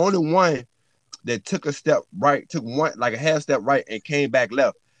was the only one that took a step right, took one like a half step right, and came back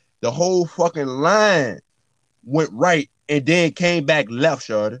left. The whole fucking line went right and then came back left,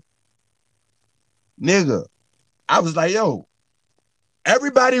 shorty. Nigga, I was like, yo,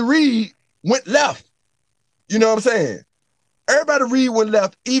 everybody read went left. You know what I'm saying? Everybody read went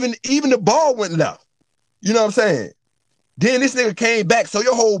left. Even the ball went left. You know what I'm saying? Then this nigga came back. So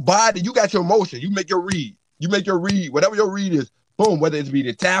your whole body, you got your motion. You make your read. You make your read. Whatever your read is, boom, whether it's be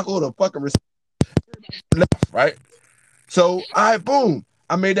the tackle or the fucking left, right? So, all right, boom.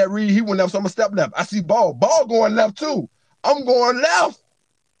 I made that read. He went left, so I'm going to step left. I see ball. Ball going left, too. I'm going left.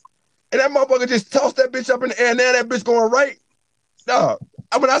 And that motherfucker just tossed that bitch up in the air. Now that bitch going right. Dog.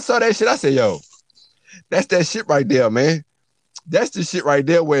 When I saw that shit, I said, yo, that's that shit right there, man. That's the shit right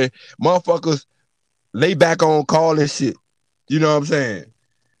there where motherfuckers lay back on call and shit. You know what I'm saying?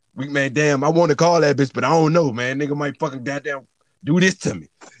 Man, damn, I want to call that bitch, but I don't know, man. Nigga might fucking goddamn do this to me.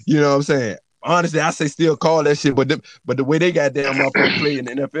 You know what I'm saying? Honestly, I say still call that shit, but the way they goddamn motherfuckers play in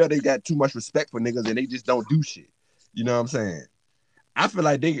the NFL, they got too much respect for niggas and they just don't do shit. You know what I'm saying? I feel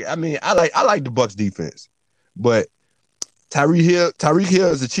like I like the Bucks defense, but Tyreek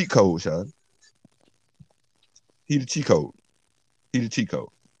Hill is a cheat code, Sean. He the cheat code. He's a cheat code.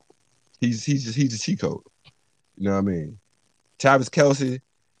 He's a cheat code. You know what I mean? Travis Kelce,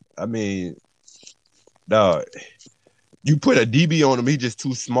 I mean, dog, you put a DB on him, he just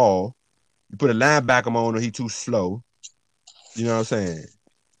too small. You put a linebacker on him, he too slow. You know what I'm saying?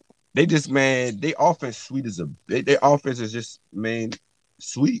 They just, man, they offense sweet as their offense is just, man,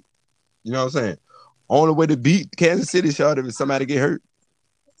 sweet. You know what I'm saying? Only way to beat Kansas City, shot if somebody get hurt.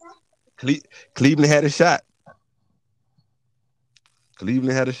 Cleveland had a shot.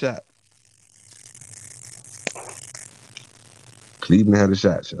 Cleveland had a shot,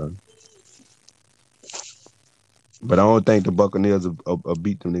 Sean. But I don't think the Buccaneers will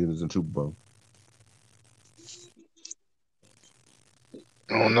beat them niggas in the Super Bowl.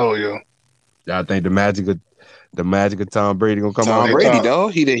 I don't know, yo. Y'all think the magic of Tom Brady gonna come out? Tom Brady,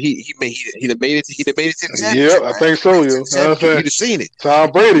 dog. He made it to the championship. Yeah, I think so, yo. You'd have seen it.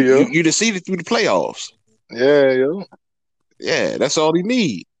 Tom Brady, yo. You'd have seen it through the playoffs. Yeah, yo. Yeah, that's all he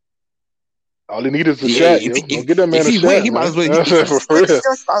need. All he need is a shot, yo. Don't get that man a shot. He might as well. For real.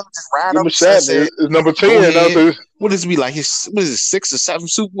 Just ride up. Shot, man. It's number 10. What does it be like? What is it, 6 or 7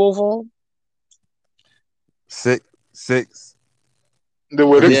 Super Bowl for him? Six. This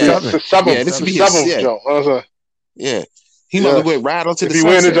will be his seventh jump. Yeah. He might as well ride onto the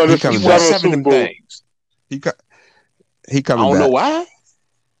sunset. He won 7 of them things. He coming back. I don't know why.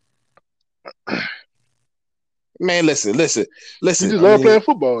 Man, listen. He just love playing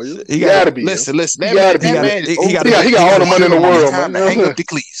football. He gotta be. Listen. He got all the money in the world, man. Hang up the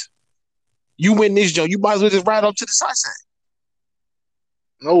cleats. You win this joint, you might as well just ride up to the sunset.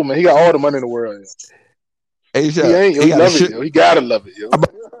 No, man, he got all the money in the world. Hey, he love it, yo. He gotta love it, yo.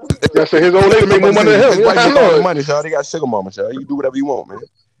 That's his old lady make more money than him. His wife make all the money, Sean. He got sugar mama, Sean. You can do whatever you want, man. You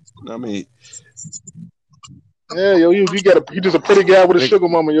know what I mean? Yeah, yo, you just a pretty guy with a sugar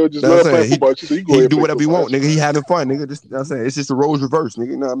mama, yo. Just love playing football. So you go he do whatever he want, nigga. He having fun, nigga. Just, you know what I'm saying? It's just the roles reverse,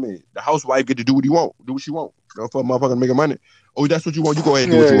 nigga. You know what I mean? The housewife get to do what he want, do what she want. You know, for a motherfucker making money. Oh, that's what you want. You go ahead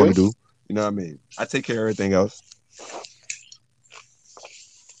and do what you want to do. You know what I mean? I take care of everything else.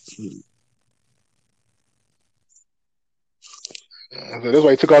 That's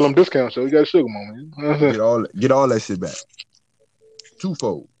why he took all them discounts, so he got a sugar mama. Get all that shit back.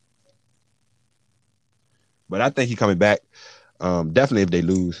 Twofold. But I think he coming back. Definitely if they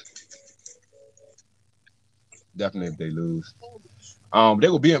lose. They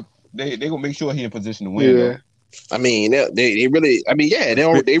will be they gonna make sure he in position to win. Yeah. I mean, they really. I mean, yeah,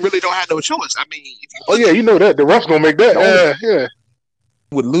 they really don't have no choice. I mean, you know that the refs gonna make that. Yeah.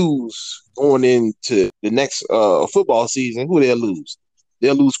 Would lose going into the next football season. Who they'll lose?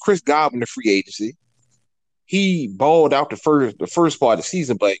 They'll lose Chris Godwin to free agency. He balled out the first part of the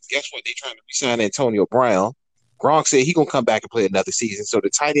season, but guess what? They trying to re-sign Antonio Brown. Gronk said he gonna come back and play another season. So the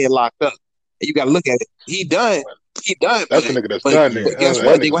tight end locked up. And you got to look at it. He done. That's the nigga that's done. But guess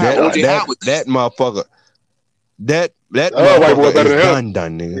what? They gonna have OJ Howard. That motherfucker. That white boy better than him.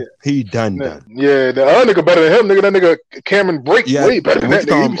 Done, nigga. Yeah. He done. Yeah, the other nigga better than him, nigga. That nigga Cameron Brake way better than that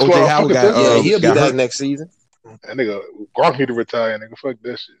nigga. OJ Howard he'll do that next season. That nigga Gronk need to retire, nigga. Fuck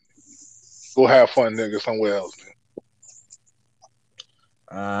that shit. Go have fun, nigga, somewhere else.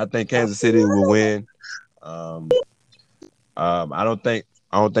 I think Kansas City will win. I don't think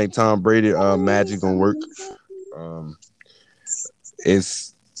Tom Brady magic gonna work.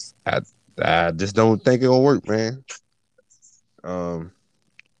 I just don't think it gonna work, man.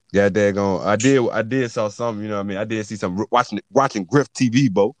 Yeah, I did saw something, you know what I mean? I did see some watching Griff TV,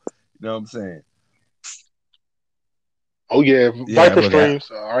 Bo. You know what I'm saying? Oh yeah, Yeah, Viper but that, Streams.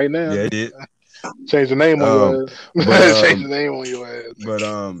 All right now, yeah, it did. change the name on Um, your ass. but Change the name on your ass. but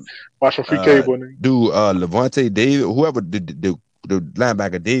Watch some free cable, nigga. dude, Levante David, whoever the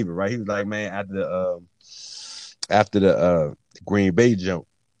linebacker David, right? He was like, man, after the Green Bay jump,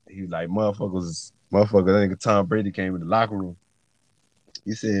 he was like, motherfuckers, that nigga Tom Brady came in the locker room.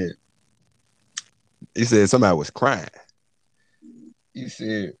 He said somebody was crying.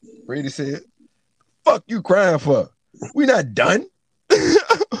 Brady said, fuck you crying for? We not done.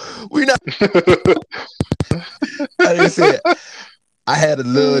 We not. I said, I had a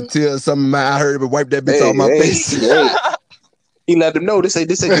little tear, something I heard, but wipe that bitch off my face. He let them know this ain't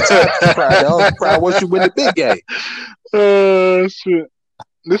the time to cry, dog. Cry once you win the big game. Shit.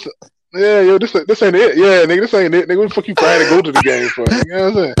 This ain't it. Yeah, nigga, this ain't it. Nigga, what the fuck you crying to go to the game for? You know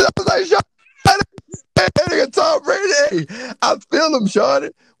what I'm saying? I was like, Sean, nigga Tom Brady, I feel him, Sean.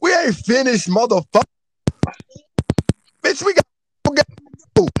 We ain't finished, motherfucker. Bitch, we got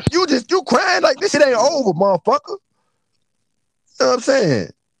you crying like this shit ain't over, motherfucker. You know what I'm saying?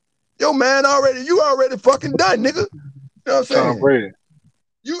 Yo, man, you already fucking done, nigga. You know what I'm saying? Tom Brady.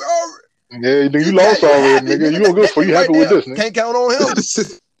 You already. Yeah, you lost already, nigga. You gonna go for you happy with this, nigga. Can't count on him.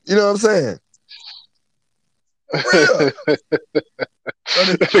 You know what I'm saying? Real. I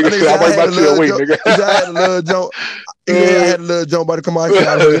had a little joke. I had a little joke about to come out here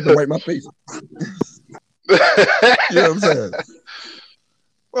and wipe my face. You know what I'm saying?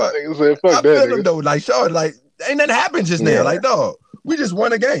 What? Nigga said, fuck I that, feel nigga. him though. Like, sure, like ain't nothing happened just now. Like, dog, we just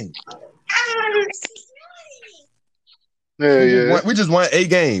won a game. We just won a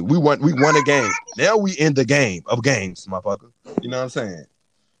game. We won a game. Now we in the game of games, motherfucker. You know what I'm saying?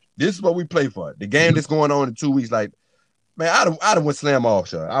 This is what we play for. The game that's going on in 2 weeks. Like, man, I don't want slam off,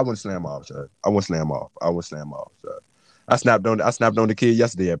 sir. I wouldn't slam off, sir. I snapped on the kid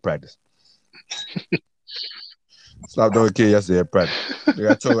yesterday at practice. Snapped on the kid yesterday at practice.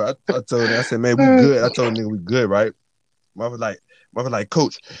 I told him, I said, man, we good. I told him, nigga, we good, right? Mother like,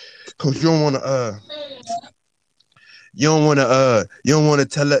 coach, you don't want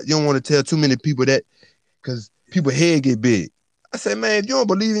to tell too many people that, because people head get big. I said, man, if you don't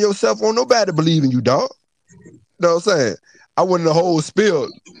believe in yourself, won't nobody believe in you, dog. You know what I'm saying? I went in the whole spill.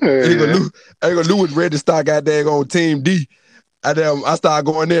 Lou was ready to start goddamn on Team D. I started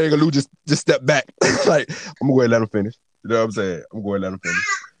going there. Lou just stepped back. Like, I'm gonna go ahead and let him finish. You know what I'm saying?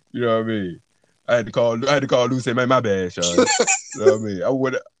 You know what I mean? I had to call Lou and say, man, my bad, Sean. You know what I mean?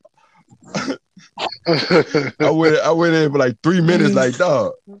 I went in for like 3 minutes, like,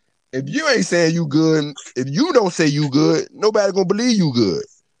 dog, if you ain't saying you good, if you don't say you good, nobody gonna believe you good.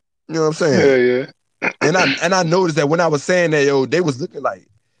 You know what I'm saying? Yeah. And I noticed that when I was saying that, yo, they was looking like,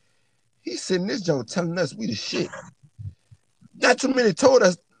 he's sitting this joint telling us we the shit. Not too many told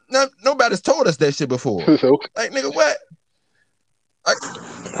us. Nobody's told us that shit before. Like, nigga, what?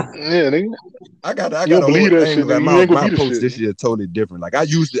 Nigga. I got a whole thing about my approach this year totally different. Like, I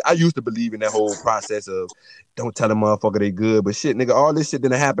used to believe in that whole process of don't tell a motherfucker they good, but shit, nigga, all this shit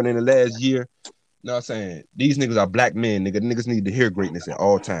didn't happen in the last year. You know what I'm saying? These niggas are black men, nigga. Niggas need to hear greatness at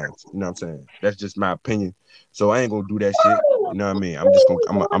all times. You know what I'm saying? That's just my opinion. So I ain't gonna do that shit. You know what I mean? I'm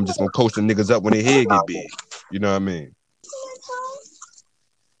just gonna coach the niggas up when their head get big. You know what I mean?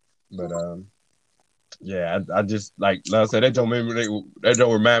 But yeah, I just like I said, that don't remind me.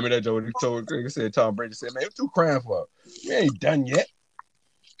 That don't he told nigga said Tom Brady said, man, what you crying for? We ain't done yet.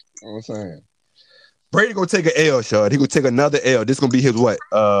 You know what I'm saying? Brady gonna take an L, Shard. He gonna take another L. This gonna be his what?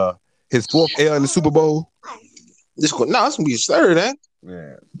 His fourth L in the Super Bowl. It's gonna be his third, eh?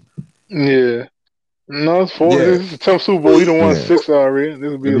 Yeah. Yeah. No, it's four. Yeah. This is a tough Super Bowl. He done won 6 already. This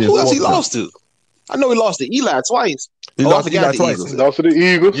will be who else he lost to? I know he lost to Eli twice. He lost to Eli twice. He lost to the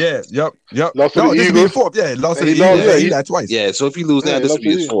Eagles. Yeah, yep. Lost to the Eagles. Fourth. Yeah, lost to the Eagles. Eli twice. Yeah, so if he lose now, this will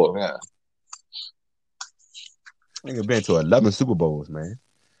be his fourth. Yeah. Nigga been to 11 Super Bowls, man.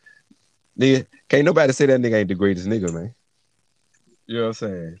 Nigga, can't nobody say that nigga ain't the greatest nigga, man. You know what I'm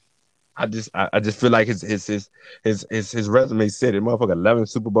saying? I just feel like his resume said it. Motherfucker, 11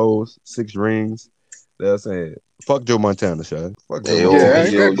 Super Bowls, 6 rings. You know what I'm saying? Fuck Joe Montana, Sean. Fuck Joe Montana. I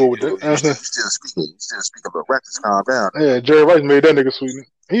can't go with that. He's still speaking about records. Calm down. Yeah, Jerry Rice made that nigga sweet.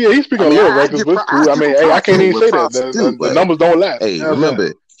 He's speaking on little records, but it's cool. I mean, I can't even say that. The numbers don't lie. Hey,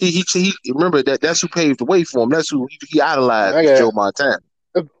 remember, he remember that's who paved the way for him. That's who he idolized, Joe Montana.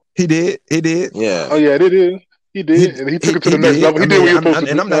 He did. Yeah. Oh yeah, they did. He did, and he took it to the next level. He did what he was supposed to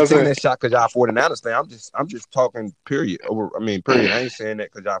do. And I'm not taking that shot because y'all 49ers fan. I'm just talking period. Period. I ain't saying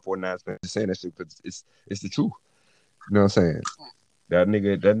that because y'all 49ers fan. I'm just saying that shit because it's the truth. You know what I'm saying? That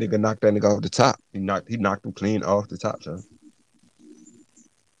nigga knocked that nigga off the top. He knocked him clean off the top, son.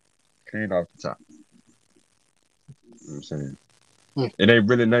 Clean off the top. know what I'm saying? Hmm. It ain't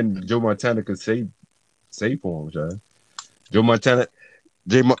really nothing Joe Montana could say for him, John. Joe Montana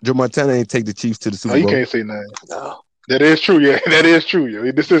ain't take the Chiefs to the Super Oh, you Bowl. can't say nothing. No. That is true, yeah. That is true,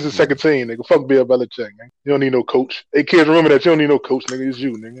 yeah. This is the second team, nigga. Fuck Bill Belichick, man. You don't need no coach. Hey, kids, remember that you don't need no coach, nigga. It's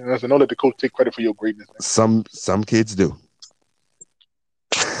you, nigga. I said, don't let the coach take credit for your greatness. Some kids do.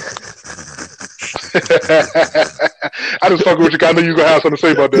 I just fucking with you. 'Cause I know you gonna have something to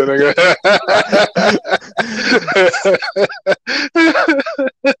say about that, nigga.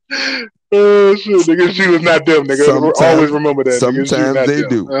 Oh shit, nigga. She was not them, nigga. Always remember that. Sometimes nigga. they them.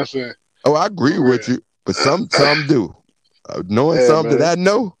 do. That's it. Oh, I agree with you, but some do. Knowing some man. that I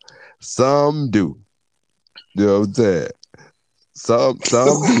know, some do. You know what I'm saying? Some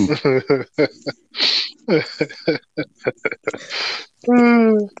do.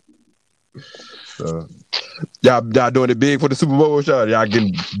 Y'all doing it big for the Super Bowl, shot. Y'all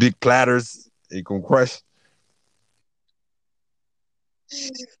getting big platters. You gonna crush.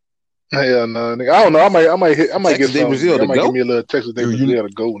 Hell no, nigga. I don't know. I might get Texas Day some. Brazil I to might go? give me a little Texas Day Brazil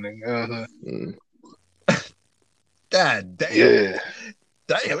to go, nigga. God damn. Yeah.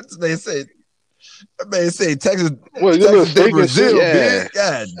 Damn, what they say? That man say Texas. Well, you get a little steak and Brazil, shit. Yeah. big.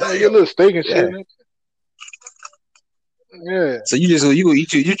 God You damn. get a little steak and Yeah. shit, nigga. Yeah. So you gonna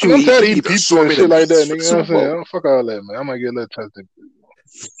eat you I'm tired of eating eat pizza and shit like that, nigga. You know what I'm saying? Oh, fuck all that, man. I might get a little Texas Day.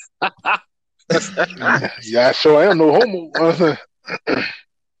 Yeah, I sure am no homo.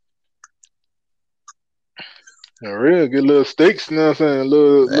 For real, get little steaks, you know what I'm saying? I ain't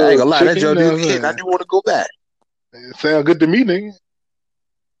Little gonna lie, that chicken, Joe you know dude what I'm kid, I saying? do want to go back. It sound good to me, nigga.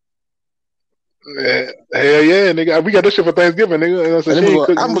 Yeah, hell yeah, nigga. We got this shit for Thanksgiving, nigga. You know what I'm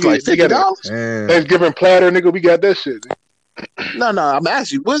saying? I was like They got a $50. Thanksgiving platter, nigga. We got that shit. Nigga. No, I'm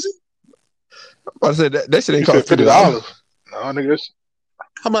asking you, was it? I said that shit ain't You cost said $50. $50. No, nigga. That's,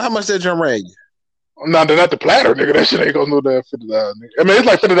 How much that drum rag? no, not the platter, nigga. That shit ain't cost no damn $50, nigga. I mean, it's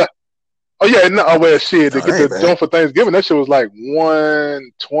like $50. Oh yeah, no, well shit. To get the joint for Thanksgiving, that shit was like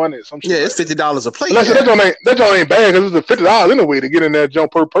 $120, some shit. Yeah, it's $50 a plate. That joint ain't bad because it's $50 anyway to get in that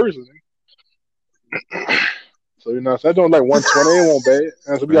joint per person. So you know, so that joint like $120. It won't bad.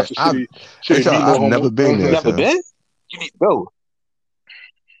 So we got some shitty meat. I've never been there. Never been? You need to go.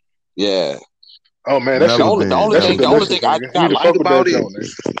 Yeah. Oh man, that shit. The only thing I like about it,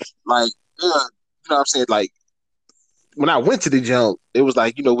 like, you know what I'm saying, like, when I went to the jump, it was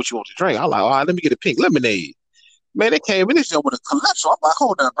like, you know what you want to drink. I was like, all right, let me get a pink lemonade. Man, they came in this jump with a Calypso. I'm like,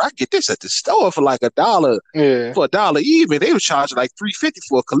 hold on, bro, I get this at the store for like $1. Yeah. For $1 even. They was charging like $3.50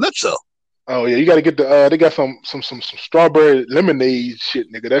 for a Calypso. Oh yeah, you gotta get the they got some strawberry lemonade shit,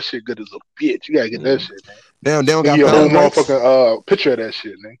 nigga. That shit good as a bitch. You gotta get that shit, man. Damn, they don't got a whole motherfucking picture of that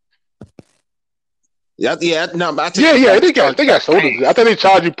shit, man. Yeah. They got sodas. I think they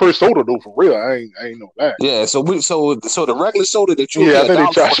charge you per soda though, for real. I ain't know that. Yeah, so the regular soda that you I think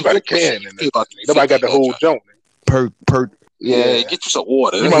they charge you by the can. Nobody got the whole junk. Per. Yeah, get you some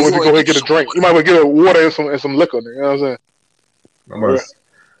water. You might want to go ahead and get a drink. You might want to get a water and some liquor. You know what I'm saying?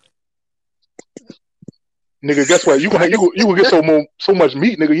 Nigga, guess what? You gonna get so much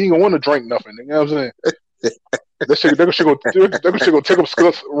meat, nigga. You ain't gonna want to drink nothing. Nigga, you know what I'm saying? That shit gonna take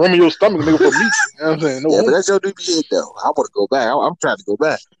up room in your stomach, nigga, for meat. You know what I'm saying? But that's your new shit though. I want to go back. I'm trying to go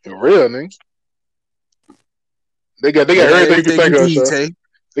back. For real, nigga. They got everything you can think of.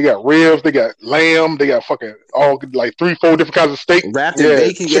 They got ribs, they got lamb, they got fucking all like 3-4 different kinds of steak. Wrapped in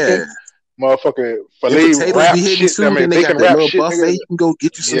bacon, chicken, motherfucking filet wrap shit. I mean, they got that little buffet. Nigga. You can go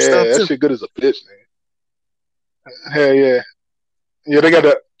get you some stuff too. That shit good as a bitch, nigga. Hell yeah. Yeah,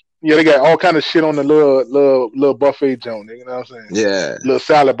 they got all kind of shit on the little buffet joint, nigga. You know what I'm saying? Yeah. Little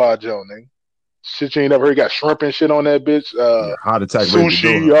salad bar joint, nigga. Shit you ain't never heard. Got shrimp and shit on that bitch. Heart attack,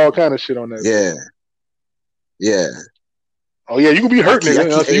 sushi, all kind of shit on that. Yeah. Bitch. Yeah. Oh yeah, you can be hurt, nigga.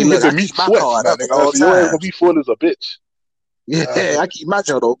 You can get the meat sweats, nigga. So your ass gonna be full as a bitch. Yeah, I keep my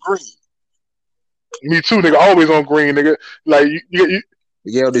joint on green. Me too, nigga. Always on green, nigga. Like you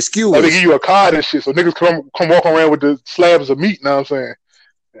the skewers. They give you a card and shit, so niggas come walk around with the slabs of meat. You know what I'm saying?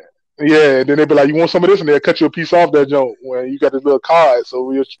 Yeah, and then they be like, "You want some of this?" And they'll cut you a piece off that joint when you got this little card.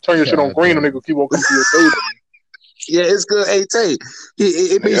 So you turn your shit on green, and nigga keep on coming to your table. Yeah, it's good. Hey, Tay,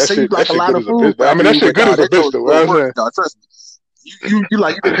 it may seem like a lot of food, but I mean that shit good as a bitch, though. Trust me. You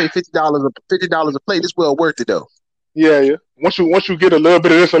can pay $50 a plate. It's well worth it though. Yeah. Once you get a little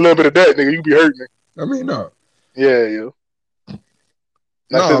bit of this, a little bit of that, nigga, you be hurting. I mean, no. Yeah.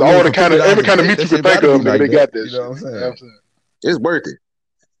 Every kind of meat you can think of, nigga, they got this. You know what I'm saying? It's worth it.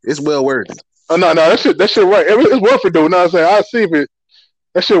 It's well worth it. Oh no, that shit right. It's worth it though. You know what I'm saying? I see if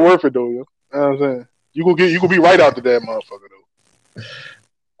that shit worth it though. You know what I'm saying? You gonna be right out to that motherfucker though.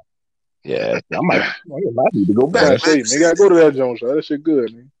 Yeah, I might need to go I gotta back. show you, man. You gotta go to that Jones show. That shit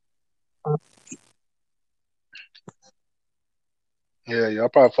good, man. Yeah, y'all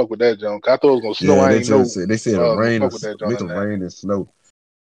probably fuck with that Jones. I thought it was gonna snow. Yeah, I they ain't know. just they said a rain or Fuck with that make Jones a in there. rain and snow.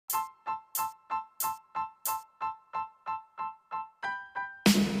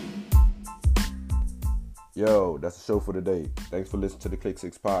 Yo, that's the show for today. Thanks for listening to the Click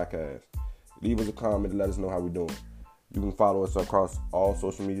 6 podcast. Leave us a comment and let us know how we're doing. You can follow us across all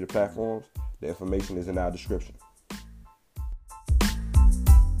social media platforms. The information is in our description.